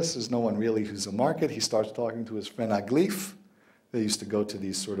Asturias. There's no one really who's a market. He starts talking to his friend Aglif. They used to go to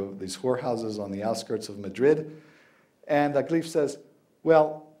these whorehouses on the outskirts of Madrid. And Aglif says,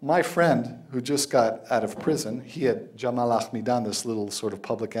 well, my friend who just got out of prison, he had Jamal Ahmidan, this little sort of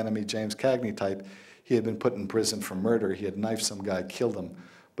public enemy James Cagney type. He had been put in prison for murder. He had knifed some guy, killed him.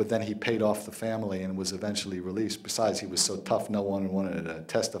 But then he paid off the family and was eventually released. Besides, he was so tough, no one wanted to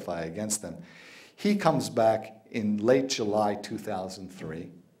testify against him. He comes back in late July 2003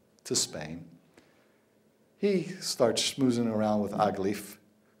 to Spain. He starts schmoozing around with Aglif,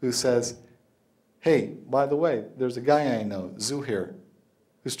 who says, hey, by the way, there's a guy I know, Zuhair,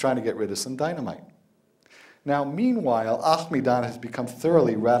 who's trying to get rid of some dynamite. Now, meanwhile, Ahmidan has become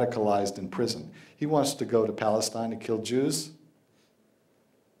thoroughly radicalized in prison. He wants to go to Palestine to kill Jews.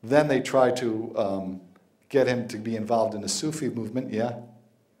 Then they try to get him to be involved in the Sufi movement, yeah.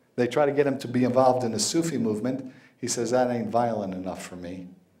 They try to get him to be involved in the Sufi movement. He says, that ain't violent enough for me.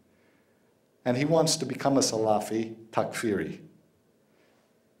 And he wants to become a Salafi, Takfiri.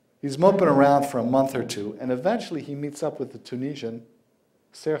 He's moping around for a month or two, and eventually he meets up with the Tunisian,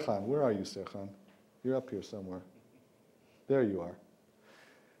 Serhan. Where are you, Serhan? You're up here somewhere. There you are.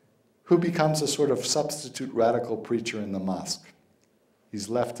 Who becomes a sort of substitute radical preacher in the mosque. He's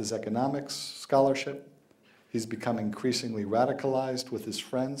left his economics scholarship. He's become increasingly radicalized with his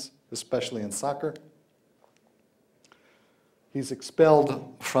friends, especially in soccer. He's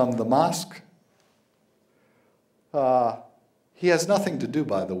expelled from the mosque. He has nothing to do,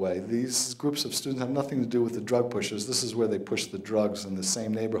 by the way. These groups of students have nothing to do with the drug pushers. This is where they push the drugs in the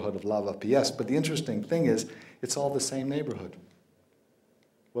same neighborhood of Lava PS. But the interesting thing is, it's all the same neighborhood.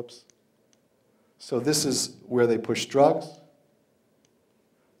 Whoops. So this is where they push drugs.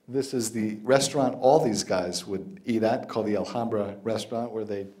 This is the restaurant all these guys would eat at, called the Alhambra restaurant, where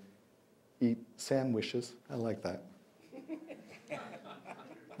they eat sandwiches. I like that.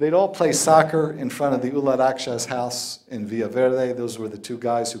 They'd all play soccer in front of the Ulad Aksha's house in Villa Verde. Those were the two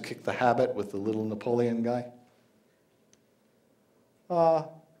guys who kicked the habit with the little Napoleon guy.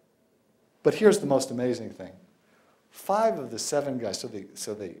 But here's the most amazing thing. 5 of the 7 guys,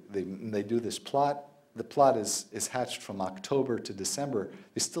 so they do this plot. The plot is hatched from October to December.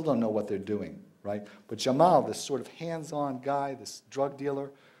 They still don't know what they're doing, right? But Jamal, this sort of hands-on guy, this drug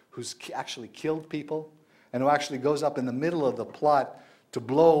dealer, who's actually killed people, and who actually goes up in the middle of the plot to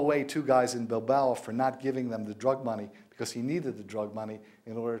blow away 2 guys in Bilbao for not giving them the drug money, because he needed the drug money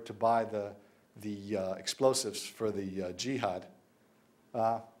in order to buy the explosives for the jihad.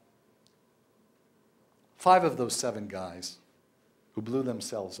 5 of those 7 guys who blew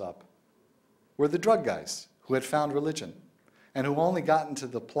themselves up were the drug guys who had found religion and who only got into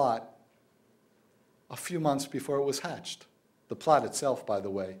the plot a few months before it was hatched. The plot itself, by the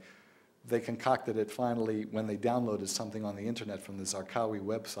way, they concocted it finally when they downloaded something on the internet from the Zarqawi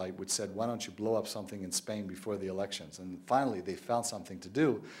website, which said, why don't you blow up something in Spain before the elections? And finally, they found something to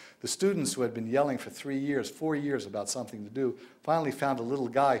do. The students who had been yelling for 3 years, 4 years about something to do, finally found a little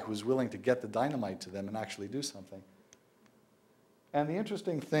guy who was willing to get the dynamite to them and actually do something. And the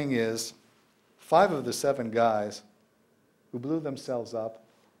interesting thing is, 5 of the 7 guys who blew themselves up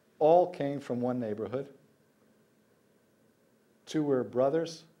all came from one neighborhood. 2 were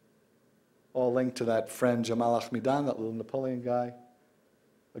brothers, all linked to that friend Jamal Ahmidan, that little Napoleon guy.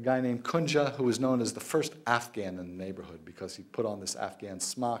 A guy named Kunja, who was known as the first Afghan in the neighborhood because he put on this Afghan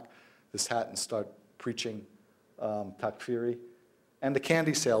smock, this hat, and started preaching takfiri. And a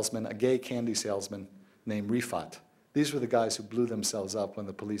candy salesman, a gay candy salesman named Rifat. These were the guys who blew themselves up when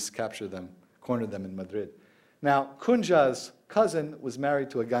the police captured them, cornered them in Madrid. Now, Kunja's cousin was married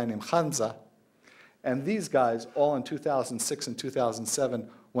to a guy named Hamza, and these guys, all in 2006 and 2007,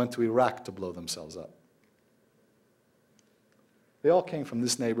 went to Iraq to blow themselves up. They all came from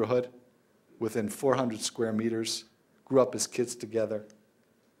this neighborhood, within 400 square meters, grew up as kids together,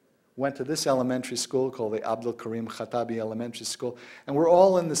 went to this elementary school called the Abdul Karim Khattabi Elementary School, and we're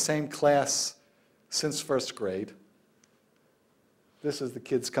all in the same class since first grade. This is the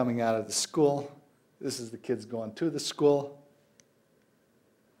kids coming out of the school. This is the kids going to the school.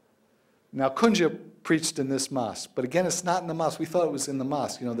 Now, Kunja preached in this mosque, but again, it's not in the mosque. We thought it was in the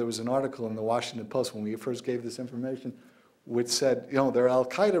mosque. You know, there was an article in the Washington Post when we first gave this information, which said, you know, there are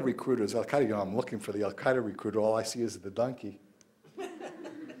Al-Qaeda recruiters. Al-Qaeda, you know, I'm looking for the Al-Qaeda recruiter. All I see is the donkey.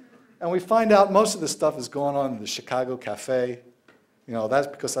 And we find out most of the stuff is going on in the Chicago Cafe. You know, that's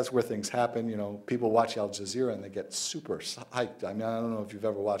because that's where things happen. You know, people watch Al Jazeera and they get super hyped. I mean, I don't know if you've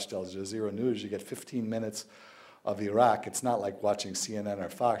ever watched Al Jazeera News. You get 15 minutes of Iraq. It's not like watching CNN or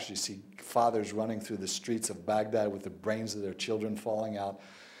Fox. You see fathers running through the streets of Baghdad with the brains of their children falling out.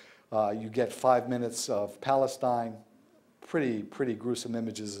 You get 5 minutes of Palestine, pretty gruesome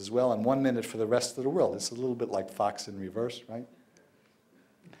images as well, and 1 minute for the rest of the world. It's a little bit like Fox in reverse, right?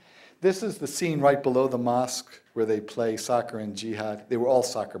 This is the scene right below the mosque where they play soccer and jihad. They were all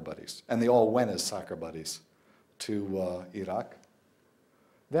soccer buddies, and they all went as soccer buddies to Iraq.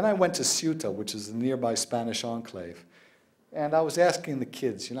 Then I went to Ceuta, which is the nearby Spanish enclave, and I was asking the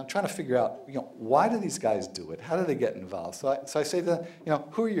kids, you know, I'm trying to figure out, you know, why do these guys do it? How do they get involved? So I say to them, you know,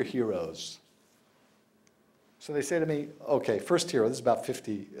 who are your heroes? So they say to me, okay, first hero, this is about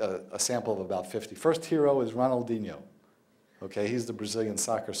 50, a sample of about 50. First hero is Ronaldinho. Okay, he's the Brazilian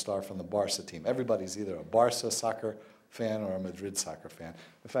soccer star from the Barca team. Everybody's either a Barca soccer fan or a Madrid soccer fan.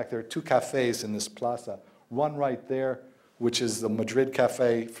 In fact, there are 2 cafes in this plaza, one right there, which is the Madrid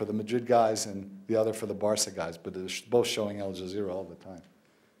cafe for the Madrid guys and the other for the Barca guys, but they're both showing Al Jazeera all the time.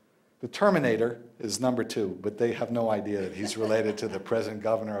 The Terminator is number 2, but they have no idea that he's related to the present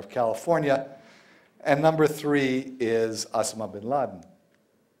governor of California. And number 3 is Osama bin Laden.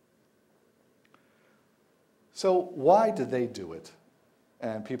 So why do they do it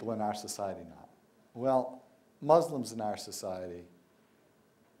and people in our society not? Well, Muslims in our society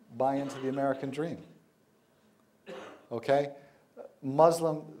buy into the American dream. Okay?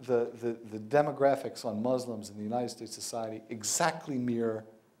 The demographics on Muslims in the United States society exactly mirror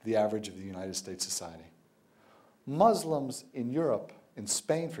the average of the United States society. Muslims in Europe, in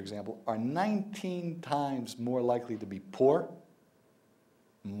Spain, for example, are 19 times more likely to be poor,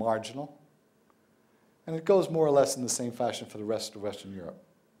 marginal, And it goes more or less in the same fashion for the rest of Western Europe.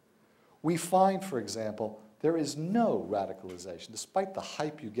 We find, for example, there is no radicalization. Despite the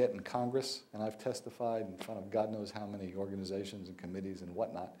hype you get in Congress, and I've testified in front of God knows how many organizations and committees and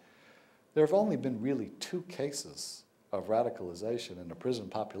whatnot, there have only been really 2 cases of radicalization in a prison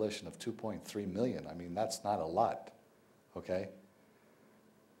population of 2.3 million. I mean, that's not a lot, okay?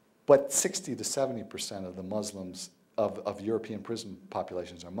 But 60 to 70% of the Muslims, of European prison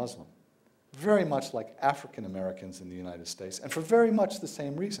populations are Muslim. Very much like African Americans in the United States, and for very much the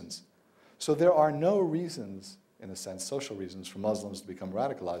same reasons. So there are no reasons, in a sense, social reasons, for Muslims to become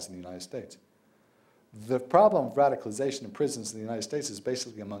radicalized in the United States. The problem of radicalization in prisons in the United States is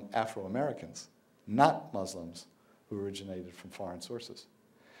basically among Afro-Americans, not Muslims who originated from foreign sources.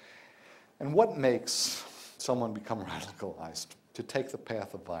 And what makes someone become radicalized to take the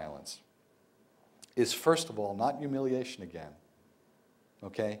path of violence is, first of all, not humiliation again,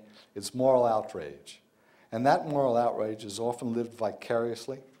 okay? It's moral outrage. And that moral outrage is often lived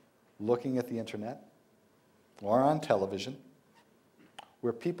vicariously, looking at the internet or on television,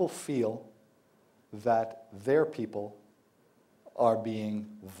 where people feel that their people are being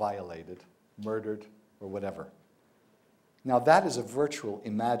violated, murdered, or whatever. Now that is a virtual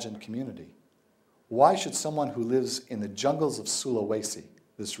imagined community. Why should someone who lives in the jungles of Sulawesi,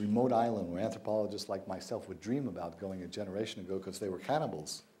 this remote island where anthropologists like myself would dream about going a generation ago because they were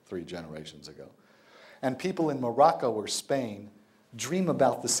cannibals 3 generations ago, and people in Morocco or Spain dream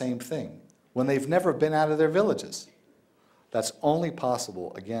about the same thing when they've never been out of their villages? That's only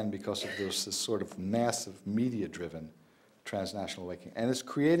possible, again, because of this sort of massive media-driven transnational awakening. And it's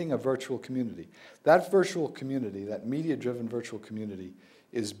creating a virtual community. That virtual community, that media-driven virtual community,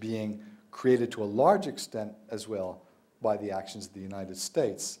 is being created to a large extent as well by the actions of the United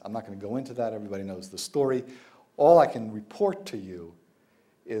States. I'm not going to go into that. Everybody knows the story. All I can report to you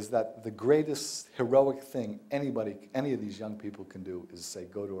is that the greatest heroic thing any of these young people can do is say,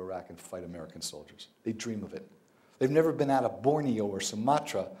 go to Iraq and fight American soldiers. They dream of it. They've never been out of Borneo or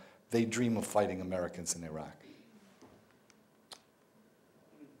Sumatra. They dream of fighting Americans in Iraq.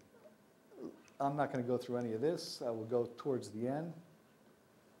 I'm not going to go through any of this. I will go towards the end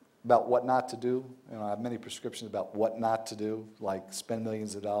about what not to do. You know, I have many prescriptions about what not to do, like spend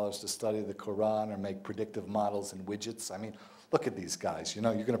millions of dollars to study the Quran or make predictive models and widgets. I mean, look at these guys. You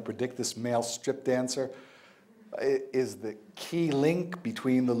know, you're going to predict this male strip dancer is the key link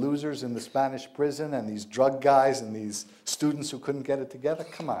between the losers in the Spanish prison and these drug guys and these students who couldn't get it together.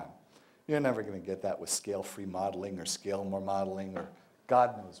 Come on. You're never going to get that with scale-free modeling or scale-more modeling or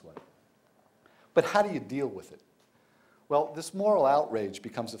God knows what. But how do you deal with it? Well, this moral outrage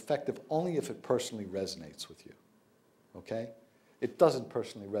becomes effective only if it personally resonates with you, okay? It doesn't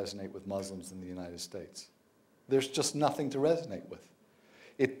personally resonate with Muslims in the United States. There's just nothing to resonate with.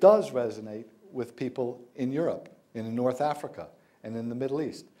 It does resonate with people in Europe, in North Africa, and in the Middle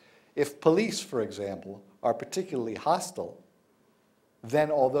East. If police, for example, are particularly hostile, then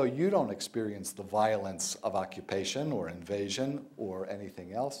although you don't experience the violence of occupation or invasion or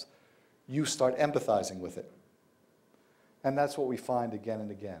anything else, you start empathizing with it. And that's what we find again and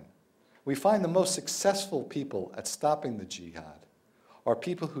again. We find the most successful people at stopping the jihad are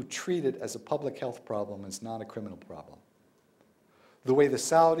people who treat it as a public health problem, as not a criminal problem. The way the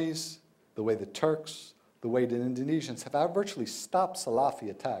Saudis, the way the Turks, the way the Indonesians have virtually stopped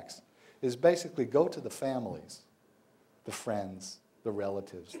Salafi attacks is basically go to the families, the friends, the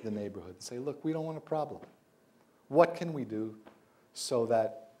relatives, the neighborhood, and say, look, we don't want a problem. What can we do so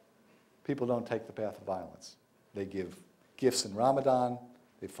that people don't take the path of violence? They give gifts in Ramadan,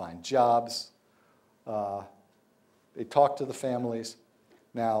 they find jobs, they talk to the families.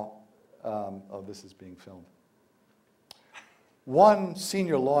 Now, oh, this is being filmed. One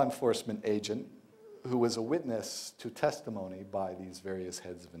senior law enforcement agent who was a witness to testimony by these various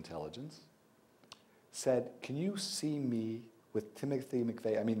heads of intelligence said, can you see me with Timothy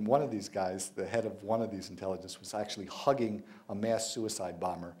McVeigh? I mean, one of these guys, the head of one of these intelligence, was actually hugging a mass suicide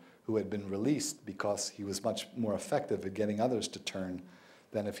bomber who had been released because he was much more effective at getting others to turn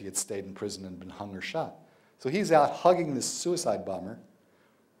than if he had stayed in prison and been hung or shot. So he's out hugging this suicide bomber,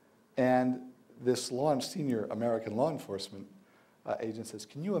 and this senior American law enforcement agent says,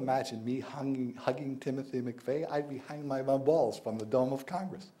 can you imagine me hugging Timothy McVeigh? I'd be hanging my balls from the dome of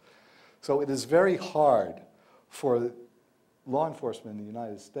Congress. So it is very hard for law enforcement in the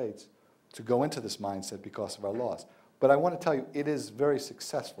United States to go into this mindset because of our laws. But I want to tell you, it is very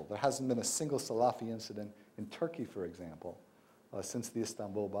successful. There hasn't been a single Salafi incident in Turkey, for example, since the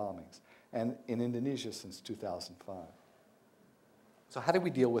Istanbul bombings, and in Indonesia since 2005. So how do we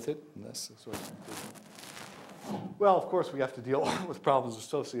deal with it? And this is sort of conclusion. Well, of course, we have to deal with problems of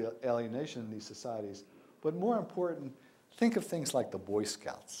social alienation in these societies. But more important, think of things like the Boy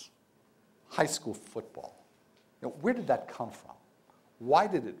Scouts, high school football. You know, where did that come from? Why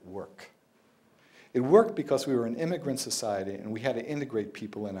did it work? It worked because we were an immigrant society and we had to integrate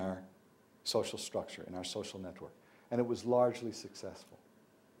people in our social structure, in our social network. And it was largely successful.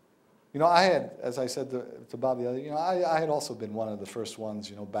 You know, I had, as I said to Bob the other, you know, I had also been one of the first ones,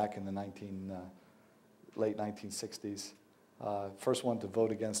 you know, back in the late 1960s. First one to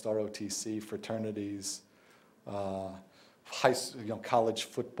vote against ROTC, fraternities, college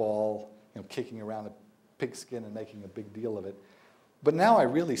football, you know, kicking around a pigskin and making a big deal of it. But now I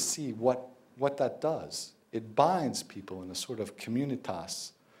really see what that does. It binds people in a sort of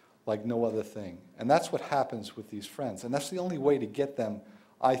communitas like no other thing. And that's what happens with these friends. And that's the only way to get them,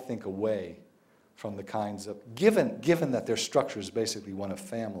 I think, away from the kinds of, given that their structure is basically one of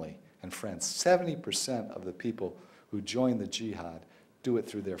family and friends. 70% of the people who join the jihad do it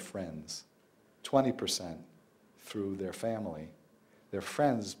through their friends, 20% through their family. Their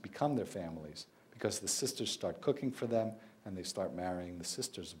friends become their families because the sisters start cooking for them and they start marrying the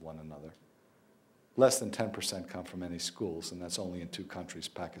sisters of one another. Less than 10% come from any schools, and that's only in 2 countries,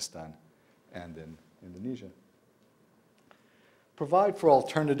 Pakistan and in Indonesia. Provide for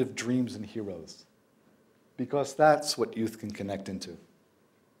alternative dreams and heroes, because that's what youth can connect into.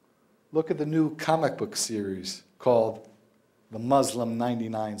 Look at the new comic book series called The Muslim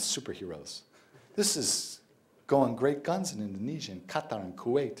 99 Superheroes. This is going great guns in Indonesia, in Qatar, and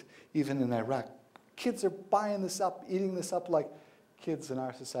Kuwait, even in Iraq. Kids are buying this up, eating this up like kids in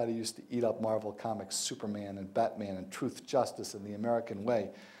our society used to eat up Marvel Comics, Superman and Batman and Truth, Justice and the American Way.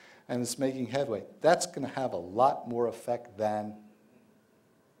 And it's making headway. That's going to have a lot more effect than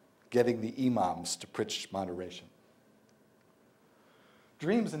getting the imams to preach moderation.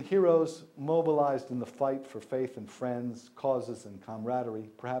 Dreams and heroes mobilized in the fight for faith and friends, causes and camaraderie,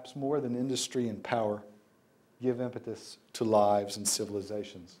 perhaps more than industry and power, give impetus to lives and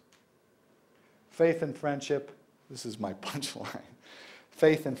civilizations. Faith and friendship, this is my punchline.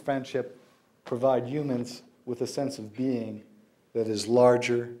 Faith and friendship provide humans with a sense of being that is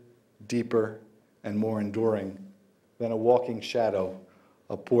larger, deeper, and more enduring than a walking shadow,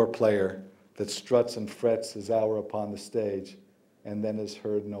 a poor player that struts and frets his hour upon the stage and then is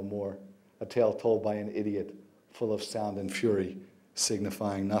heard no more, a tale told by an idiot full of sound and fury,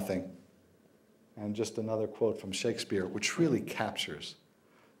 signifying nothing. And just another quote from Shakespeare, which really captures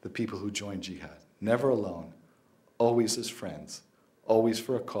the people who join jihad. Never alone, always as friends, always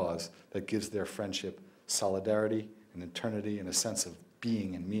for a cause that gives their friendship solidarity and eternity and a sense of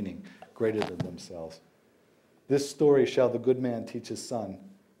being and meaning greater than themselves. This story shall the good man teach his son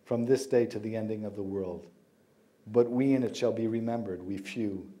from this day to the ending of the world. But we in it shall be remembered, we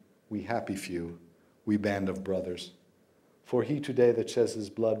few, we happy few, we band of brothers. For he today that sheds his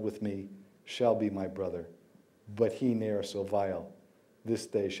blood with me shall be my brother, but he ne'er so vile, this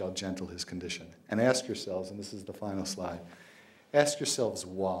day shall gentle his condition. And ask yourselves, and this is the final slide, ask yourselves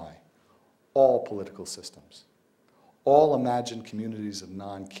why all political systems, all imagined communities of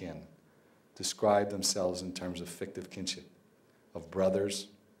non-kin describe themselves in terms of fictive kinship, of brothers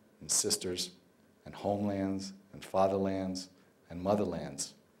and sisters and homelands and fatherlands and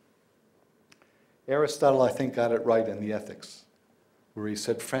motherlands. Aristotle, I think, got it right in the Ethics, where he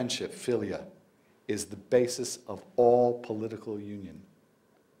said friendship, philia, is the basis of all political union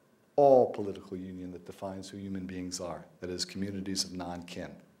that defines who human beings are, that is, communities of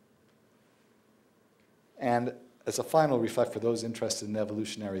non-kin. And as a final reflect for those interested in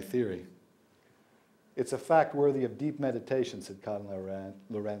evolutionary theory, it's a fact worthy of deep meditation, said Cardinal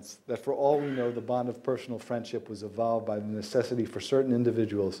Lorenz, that for all we know, the bond of personal friendship was evolved by the necessity for certain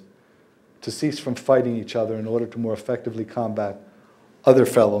individuals to cease from fighting each other in order to more effectively combat other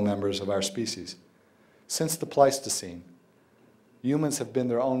fellow members of our species. Since the Pleistocene, humans have been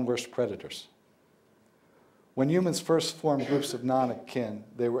their own worst predators. When humans first formed groups of non-akin,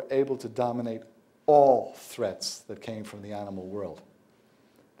 they were able to dominate all threats that came from the animal world.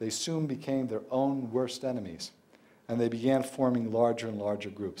 They soon became their own worst enemies, and they began forming larger and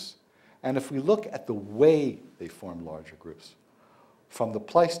larger groups. And if we look at the way they formed larger groups, from the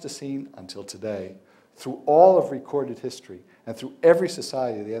Pleistocene until today, through all of recorded history, and through every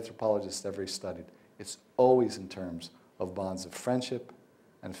society the anthropologists ever studied, it's always in terms of bonds of friendship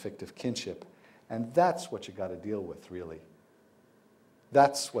and fictive kinship. And that's what you got to deal with, really.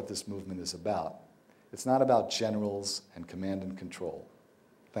 That's what this movement is about. It's not about generals and command and control.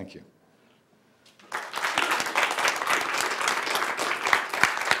 Thank you.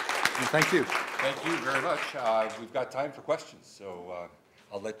 And thank you. Thank you very much. We've got time for questions, so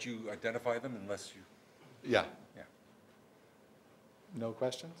I'll let you identify them unless you... Yeah, yeah. No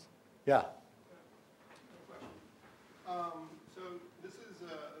questions? Yeah. So this is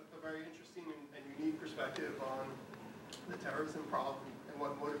a very interesting and unique perspective on the terrorism problem and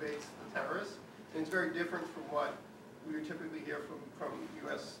what motivates the terrorists. And it's very different from what we would typically hear from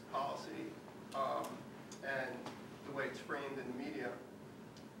U.S. policy and the way it's framed in the media.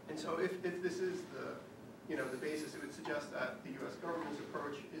 And so if this is the basis, it would suggest that the U.S. government's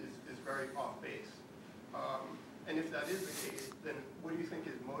approach is very off base. And if that is the case, then what do you think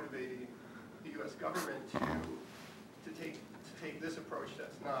is motivating the U.S. government to take this approach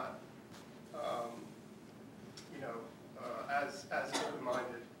that's not, as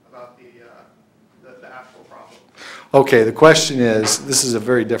open-minded about the actual problem? Okay, the question is, this is a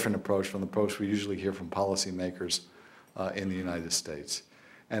very different approach from the approach we usually hear from policymakers in the United States.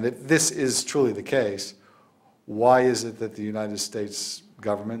 And if this is truly the case, why is it that the United States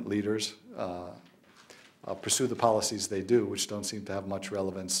government leaders pursue the policies they do, which don't seem to have much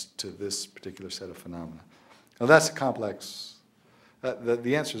relevance to this particular set of phenomena? Now that's a complex,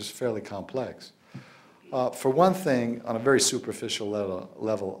 the answer is fairly complex. For one thing, on a very superficial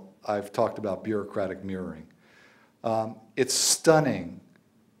level, I've talked about bureaucratic mirroring. It's stunning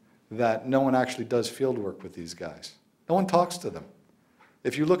that no one actually does field work with these guys. No one talks to them.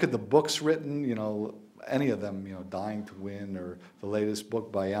 If you look at the books written, any of them, Dying to Win, or the latest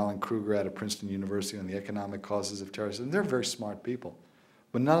book by Alan Kruger out of Princeton University on the economic causes of terrorism, they're very smart people.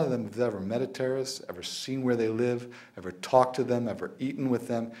 But none of them have ever met a terrorist, ever seen where they live, ever talked to them, ever eaten with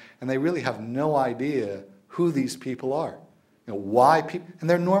them, and they really have no idea who these people are. Why people, and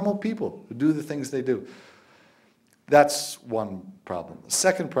they're normal people who do the things they do. That's one problem. The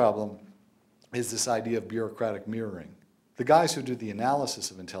second problem is this idea of bureaucratic mirroring. The guys who do the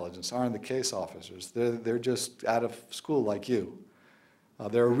analysis of intelligence aren't the case officers. They're just out of school like you.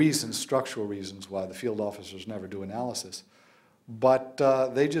 There are reasons, structural reasons, why the field officers never do analysis. But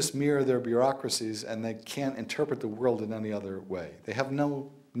they just mirror their bureaucracies, and they can't interpret the world in any other way. They have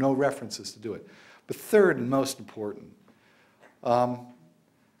no references to do it. But third and most important,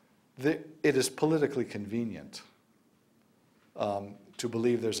 it is politically convenient to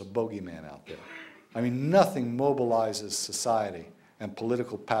believe there's a bogeyman out there. I mean, nothing mobilizes society and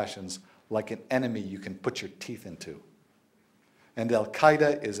political passions like an enemy you can put your teeth into. And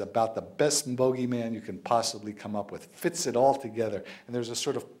Al-Qaeda is about the best bogeyman you can possibly come up with. Fits it all together. And there's a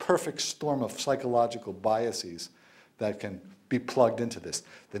sort of perfect storm of psychological biases that can be plugged into this.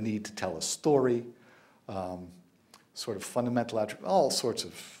 The need to tell a story, sort of fundamental attributes, all sorts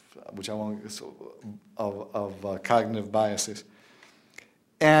of, which I won't, of cognitive biases.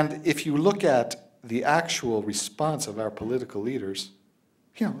 And if you look at the actual response of our political leaders,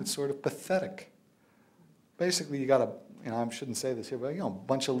 it's sort of pathetic. Basically, you got I shouldn't say this here, but a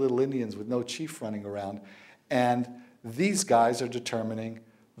bunch of little Indians with no chief running around, and these guys are determining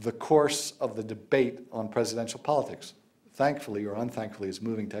the course of the debate on presidential politics. Thankfully or unthankfully, it's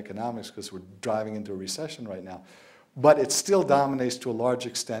moving to economics because we're driving into a recession right now. But it still dominates to a large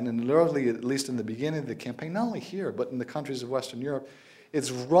extent, and literally, at least in the beginning of the campaign, not only here, but in the countries of Western Europe, it's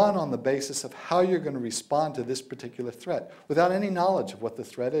run on the basis of how you're going to respond to this particular threat without any knowledge of what the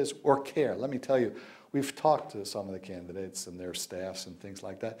threat is or care. Let me tell you, we've talked to some of the candidates and their staffs and things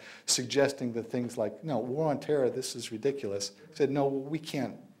like that, suggesting that things like, war on terror, this is ridiculous. I said, no, we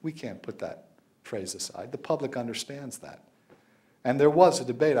can't put that phrase aside. The public understands that. And there was a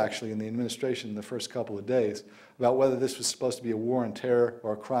debate, actually, in the administration in the first couple of days about whether this was supposed to be a war on terror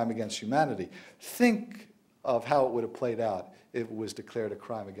or a crime against humanity. Think of how it would have played out if it was declared a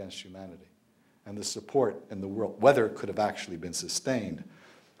crime against humanity. And the support in the world, whether it could have actually been sustained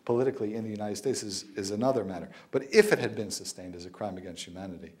politically in the United States is another matter. But if it had been sustained as a crime against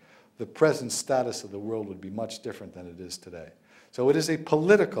humanity, the present status of the world would be much different than it is today. So it is a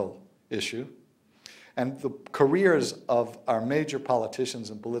political issue. And the careers of our major politicians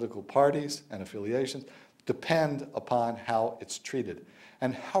and political parties and affiliations depend upon how it's treated.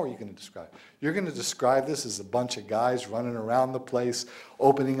 And how are you going to describe it? You're going to describe this as a bunch of guys running around the place,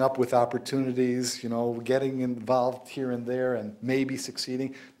 opening up with opportunities, getting involved here and there and maybe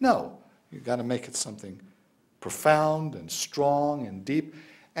succeeding. No, you've got to make it something profound and strong and deep.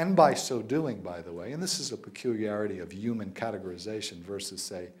 And by so doing, by the way, and this is a peculiarity of human categorization versus,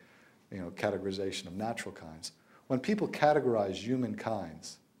 say, categorization of natural kinds. When people categorize human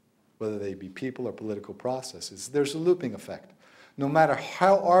kinds, whether they be people or political processes, there's a looping effect. No matter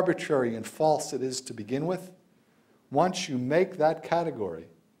how arbitrary and false it is to begin with, once you make that category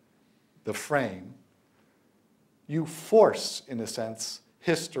the frame, you force, in a sense,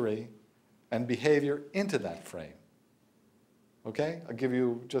 history and behavior into that frame. Okay? I'll give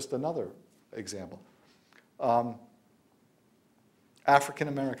you just another example. African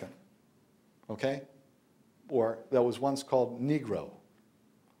American, okay? Or that was once called Negro,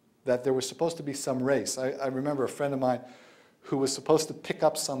 that there was supposed to be some race. I remember a friend of mine who was supposed to pick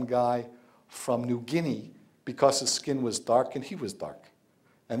up some guy from New Guinea because his skin was dark and he was dark.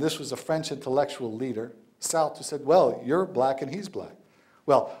 And this was a French intellectual leader, Salt, who said, well, you're black and he's black.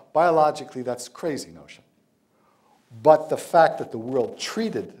 Well, biologically, that's a crazy notion. But the fact that the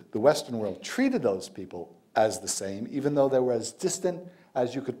Western world treated those people as the same, even though they were as distant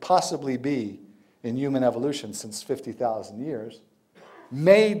as you could possibly be in human evolution since 50,000 years,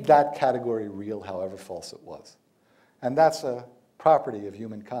 made that category real, however false it was. And that's a property of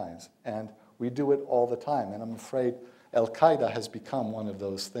humankind, and we do it all the time. And I'm afraid Al-Qaeda has become one of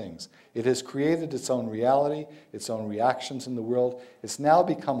those things. It has created its own reality, its own reactions in the world. It's now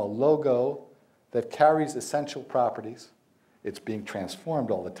become a logo that carries essential properties. It's being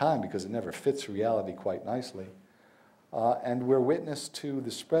transformed all the time because it never fits reality quite nicely. And we're witness to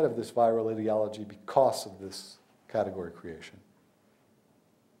the spread of this viral ideology because of this category creation.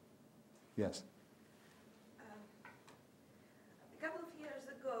 Yes? A couple of years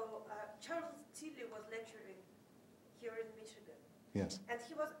ago, Charles Tilly was lecturing here in Michigan. Yes. And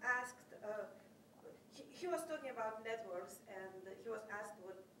he was asked, he was talking about networks, and he was asked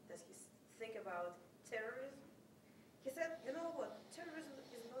what does he think about terrorism. He said, you know what, terrorism is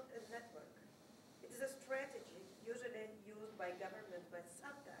not a network. It is a strategy usually used by government, but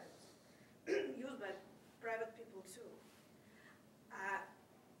sometimes used by private people too.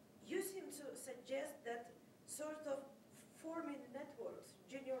 You seem to suggest that sort of forming networks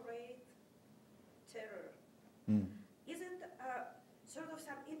generate terror. Mm. Isn't sort of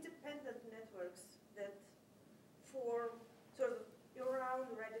some independent networks that form sort of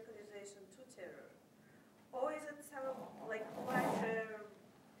around radicalization to terror? Or is it some like larger,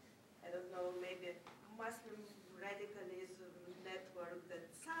 I don't know, maybe Muslim radicalism network that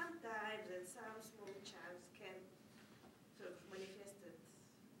sometimes in some small chunks can sort of manifest it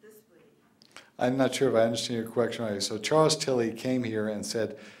this way? I'm not sure if I understand your question right. So Charles Tilly came here and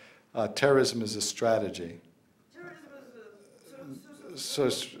said, terrorism is a strategy. Terrorism is a So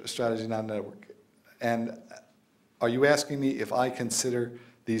strategy, not network. And are you asking me if I consider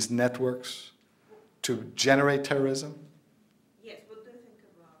these networks to generate terrorism? yes, what do you think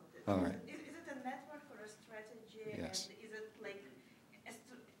about it? All right. Is it a network or a strategy? Yes. And is it like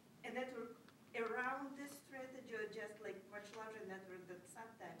a network around this strategy, or just like much larger network that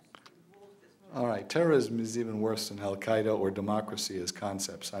sometimes involves this? All right. Terrorism is even worse than Al-Qaeda or democracy as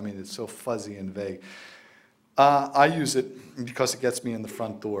concepts. I mean, it's so fuzzy and vague. I use it because it gets me in the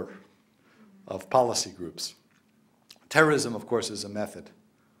front door of policy groups. Terrorism, of course, is a method.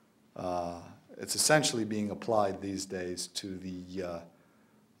 It's essentially being applied these days to the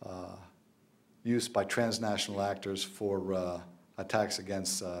use by transnational actors for attacks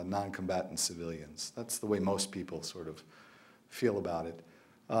against non-combatant civilians. That's the way most people sort of feel about it.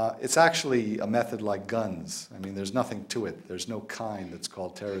 It's actually a method like guns. I mean, there's nothing to it. There's no kind that's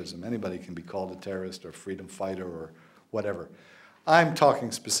called terrorism. Anybody can be called a terrorist or freedom fighter or whatever. I'm talking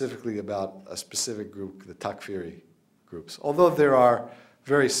specifically about a specific group, the Takfiri groups. Although there are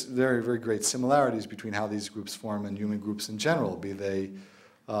very, very, very great similarities between how these groups form and human groups in general, be they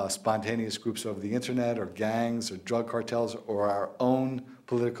spontaneous groups over the internet or gangs or drug cartels or our own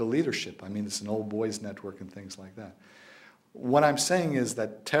political leadership. I mean, it's an old boys network and things like that. What I'm saying is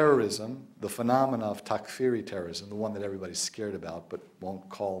that terrorism, the phenomena of Takfiri terrorism, the one that everybody's scared about but won't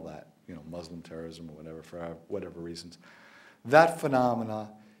call that, you know, Muslim terrorism or whatever, for whatever reasons, that phenomena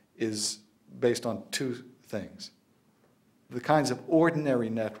is based on two things. The kinds of ordinary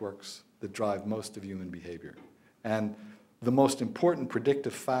networks that drive most of human behavior. And the most important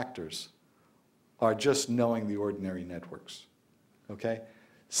predictive factors are just knowing the ordinary networks, okay?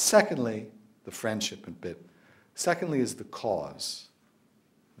 Secondly, the friendship bit. Secondly is the cause,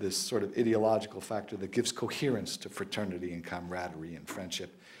 this sort of ideological factor that gives coherence to fraternity and camaraderie and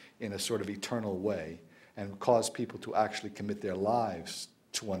friendship in a sort of eternal way and cause people to actually commit their lives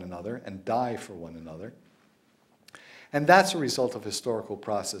to one another and die for one another. And that's a result of historical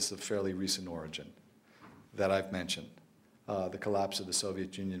process of fairly recent origin that I've mentioned, the collapse of the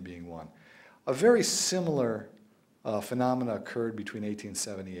Soviet Union being one. A very similar phenomena occurred between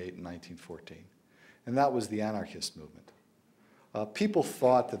 1878 and 1914, and that was the anarchist movement. People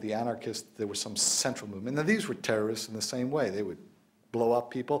thought that the anarchists, there was some central movement. Now, these were terrorists in the same way. They would blow up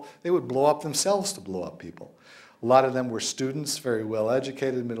people. They would blow up themselves to blow up people. A lot of them were students, very well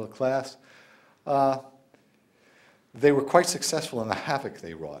educated, middle class. They were quite successful in the havoc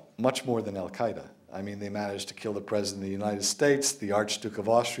they wrought, much more than Al-Qaeda. I mean, they managed to kill the President of the United States, the Archduke of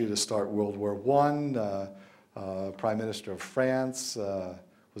Austria to start World War I, Prime Minister of France,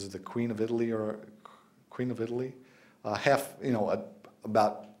 was it the Queen of Italy or Queen of Italy?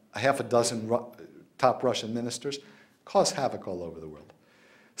 About a half a dozen top Russian ministers, caused havoc all over the world.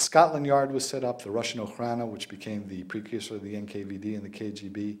 Scotland Yard was set up, the Russian Okhrana, which became the precursor of the NKVD and the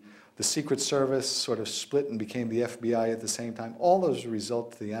KGB. The Secret Service sort of split and became the FBI at the same time. All those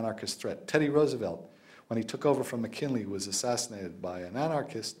result of the anarchist threat. Teddy Roosevelt, when he took over from McKinley, was assassinated by an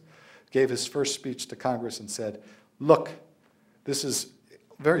anarchist, gave his first speech to Congress and said, look, this is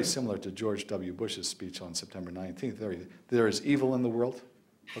very similar to George W. Bush's speech on September 19th. There is evil in the world.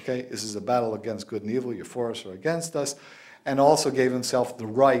 Okay, this is a battle against good and evil. You're for us or against us. And also gave himself the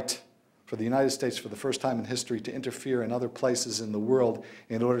right for the United States for the first time in history to interfere in other places in the world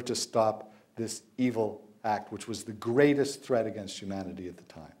in order to stop this evil act, which was the greatest threat against humanity at the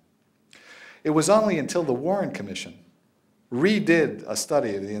time. It was only until the Warren Commission redid a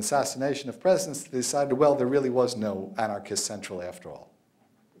study of the assassination of presidents that they decided, well, there really was no anarchist central after all.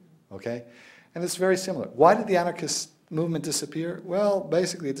 Okay? And it's very similar. Why did the anarchist movement disappear? Well,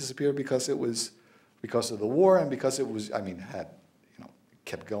 basically it disappeared because it was because of the war and because it was,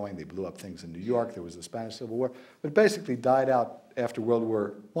 kept going. They blew up things in New York. There was the Spanish Civil War. But it basically died out after World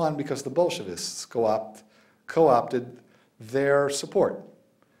War I because the Bolshevists co-opted their support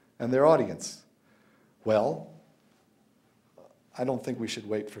and their audience. Well, I don't think we should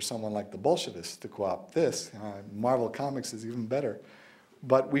wait for someone like the Bolshevists to co-opt this. Marvel Comics is even better.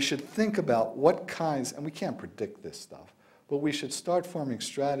 But we should think about what kinds, and we can't predict this stuff, but we should start forming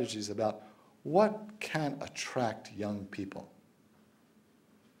strategies about what can attract young people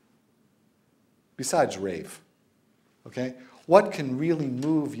besides rave, okay? What can really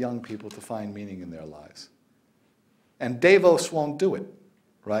move young people to find meaning in their lives? And Davos won't do it,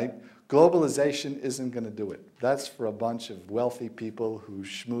 right? Globalization isn't going to do it. That's for a bunch of wealthy people who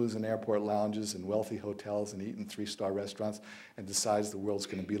schmooze in airport lounges and wealthy hotels and eat in three-star restaurants and decides the world's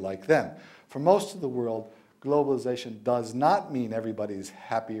going to be like them. For most of the world, globalization does not mean everybody's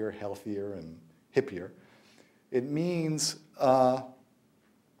happier, healthier, and hippier. It means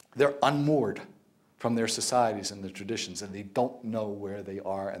they're unmoored from their societies and their traditions, and they don't know where they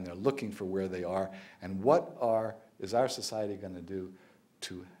are, and they're looking for where they are, and what is our society going to do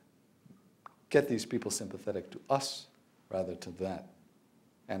to get these people sympathetic to us rather to that?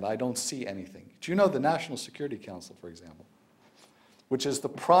 And I don't see anything. Do you know the National Security Council, for example, which is the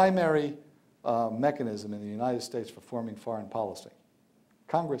primary mechanism in the United States for forming foreign policy?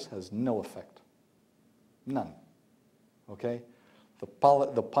 Congress has no effect. None. Okay? The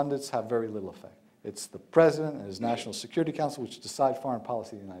pundits have very little effect. It's the President and his National Security Council which decide foreign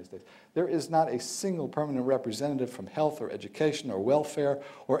policy in the United States. There is not a single permanent representative from health or education or welfare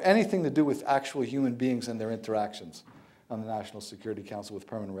or anything to do with actual human beings and their interactions on the National Security Council with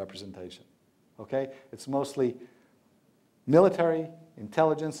permanent representation. Okay? It's mostly military,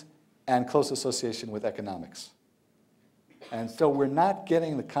 intelligence, and close association with economics. And so we're not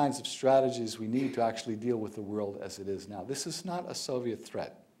getting the kinds of strategies we need to actually deal with the world as it is now. This is not a Soviet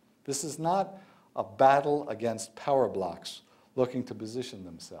threat. This is not a battle against power blocks looking to position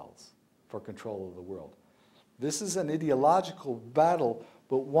themselves for control of the world. This is an ideological battle,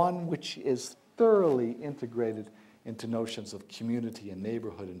 but one which is thoroughly integrated into notions of community and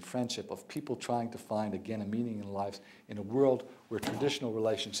neighborhood and friendship, of people trying to find, again, a meaning in lives in a world where traditional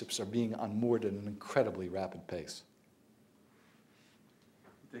relationships are being unmoored at an incredibly rapid pace.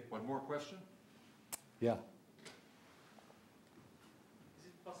 Take one more question. Yeah. Is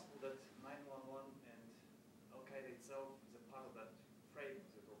it possible that 911 and Al-Qaeda itself is a part of that frame?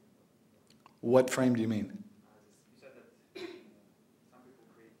 What frame do you mean? You said that some people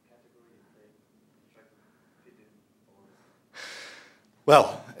create categories and they try to fit in all this.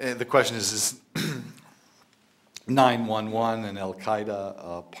 Well, the question is 911 and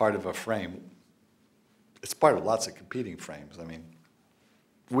Al-Qaeda part of a frame? It's part of lots of competing frames. I mean,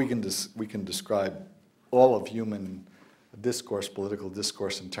 we can describe all of human discourse, political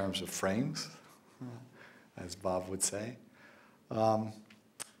discourse, in terms of frames, as Bob would say.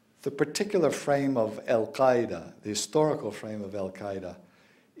 The particular frame of Al-Qaeda, the historical frame of Al-Qaeda,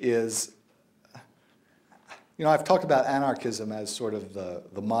 is, I've talked about anarchism as sort of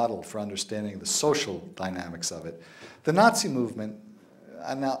the model for understanding the social dynamics of it. The Nazi movement,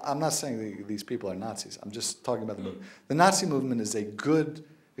 and now I'm not saying these people are Nazis, I'm just talking about the movement. The Nazi movement is a good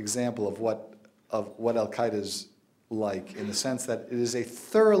example of what Al-Qaeda is like, in the sense that it is a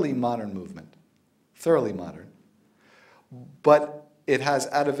thoroughly modern movement, thoroughly modern, but it has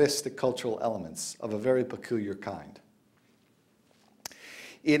atavistic cultural elements of a very peculiar kind.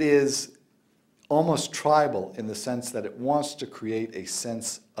 It is almost tribal in the sense that it wants to create a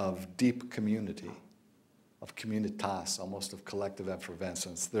sense of deep community communitas, almost of collective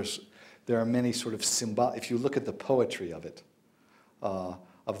effervescence. There are many sort of if you look at the poetry of it,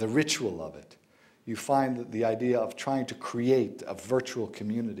 of the ritual of it, you find that the idea of trying to create a virtual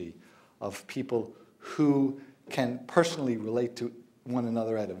community of people who can personally relate to one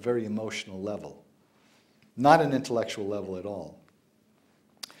another at a very emotional level, not an intellectual level at all.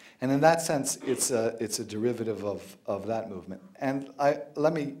 And in that sense, it's a derivative of that movement. And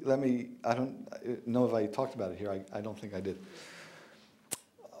let me, I don't know if I talked about it here, I don't think I did.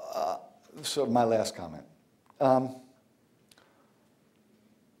 So my last comment.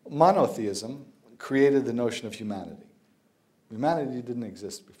 Monotheism created the notion of humanity. Humanity didn't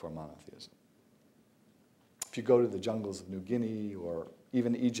exist before monotheism. If you go to the jungles of New Guinea or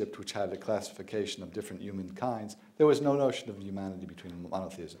even Egypt, which had a classification of different human kinds, there was no notion of humanity between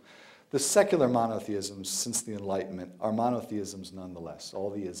monotheism. The secular monotheisms since the Enlightenment are monotheisms nonetheless. All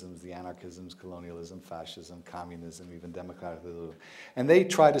the isms, the anarchisms, colonialism, fascism, communism, even democratic, and they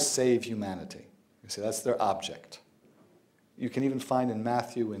try to save humanity. You see, that's their object. You can even find in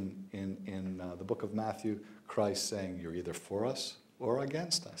Matthew, in the book of Matthew, Christ saying, you're either for us or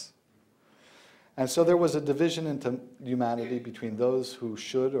against us. And so there was a division into humanity between those who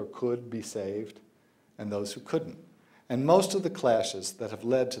should or could be saved and those who couldn't. And most of the clashes that have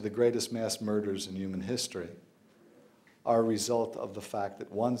led to the greatest mass murders in human history are a result of the fact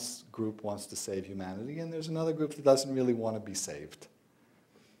that one group wants to save humanity and there's another group that doesn't really want to be saved.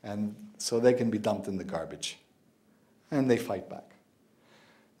 And so they can be dumped in the garbage. And they fight back.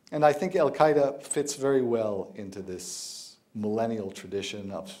 And I think Al-Qaeda fits very well into this millennial tradition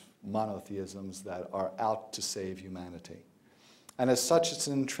of monotheisms that are out to save humanity. And as such, it's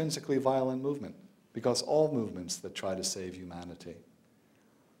an intrinsically violent movement, because all movements that try to save humanity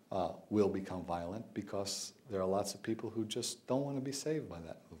will become violent, because there are lots of people who just don't want to be saved by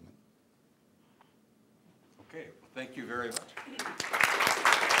that movement. Okay, well, thank you very much.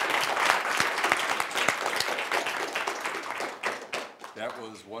 That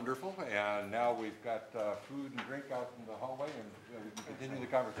was wonderful, and now we've got food and drink out in the hallway, and we can continue the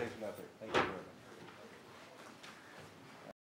conversation out there. Thank you very much.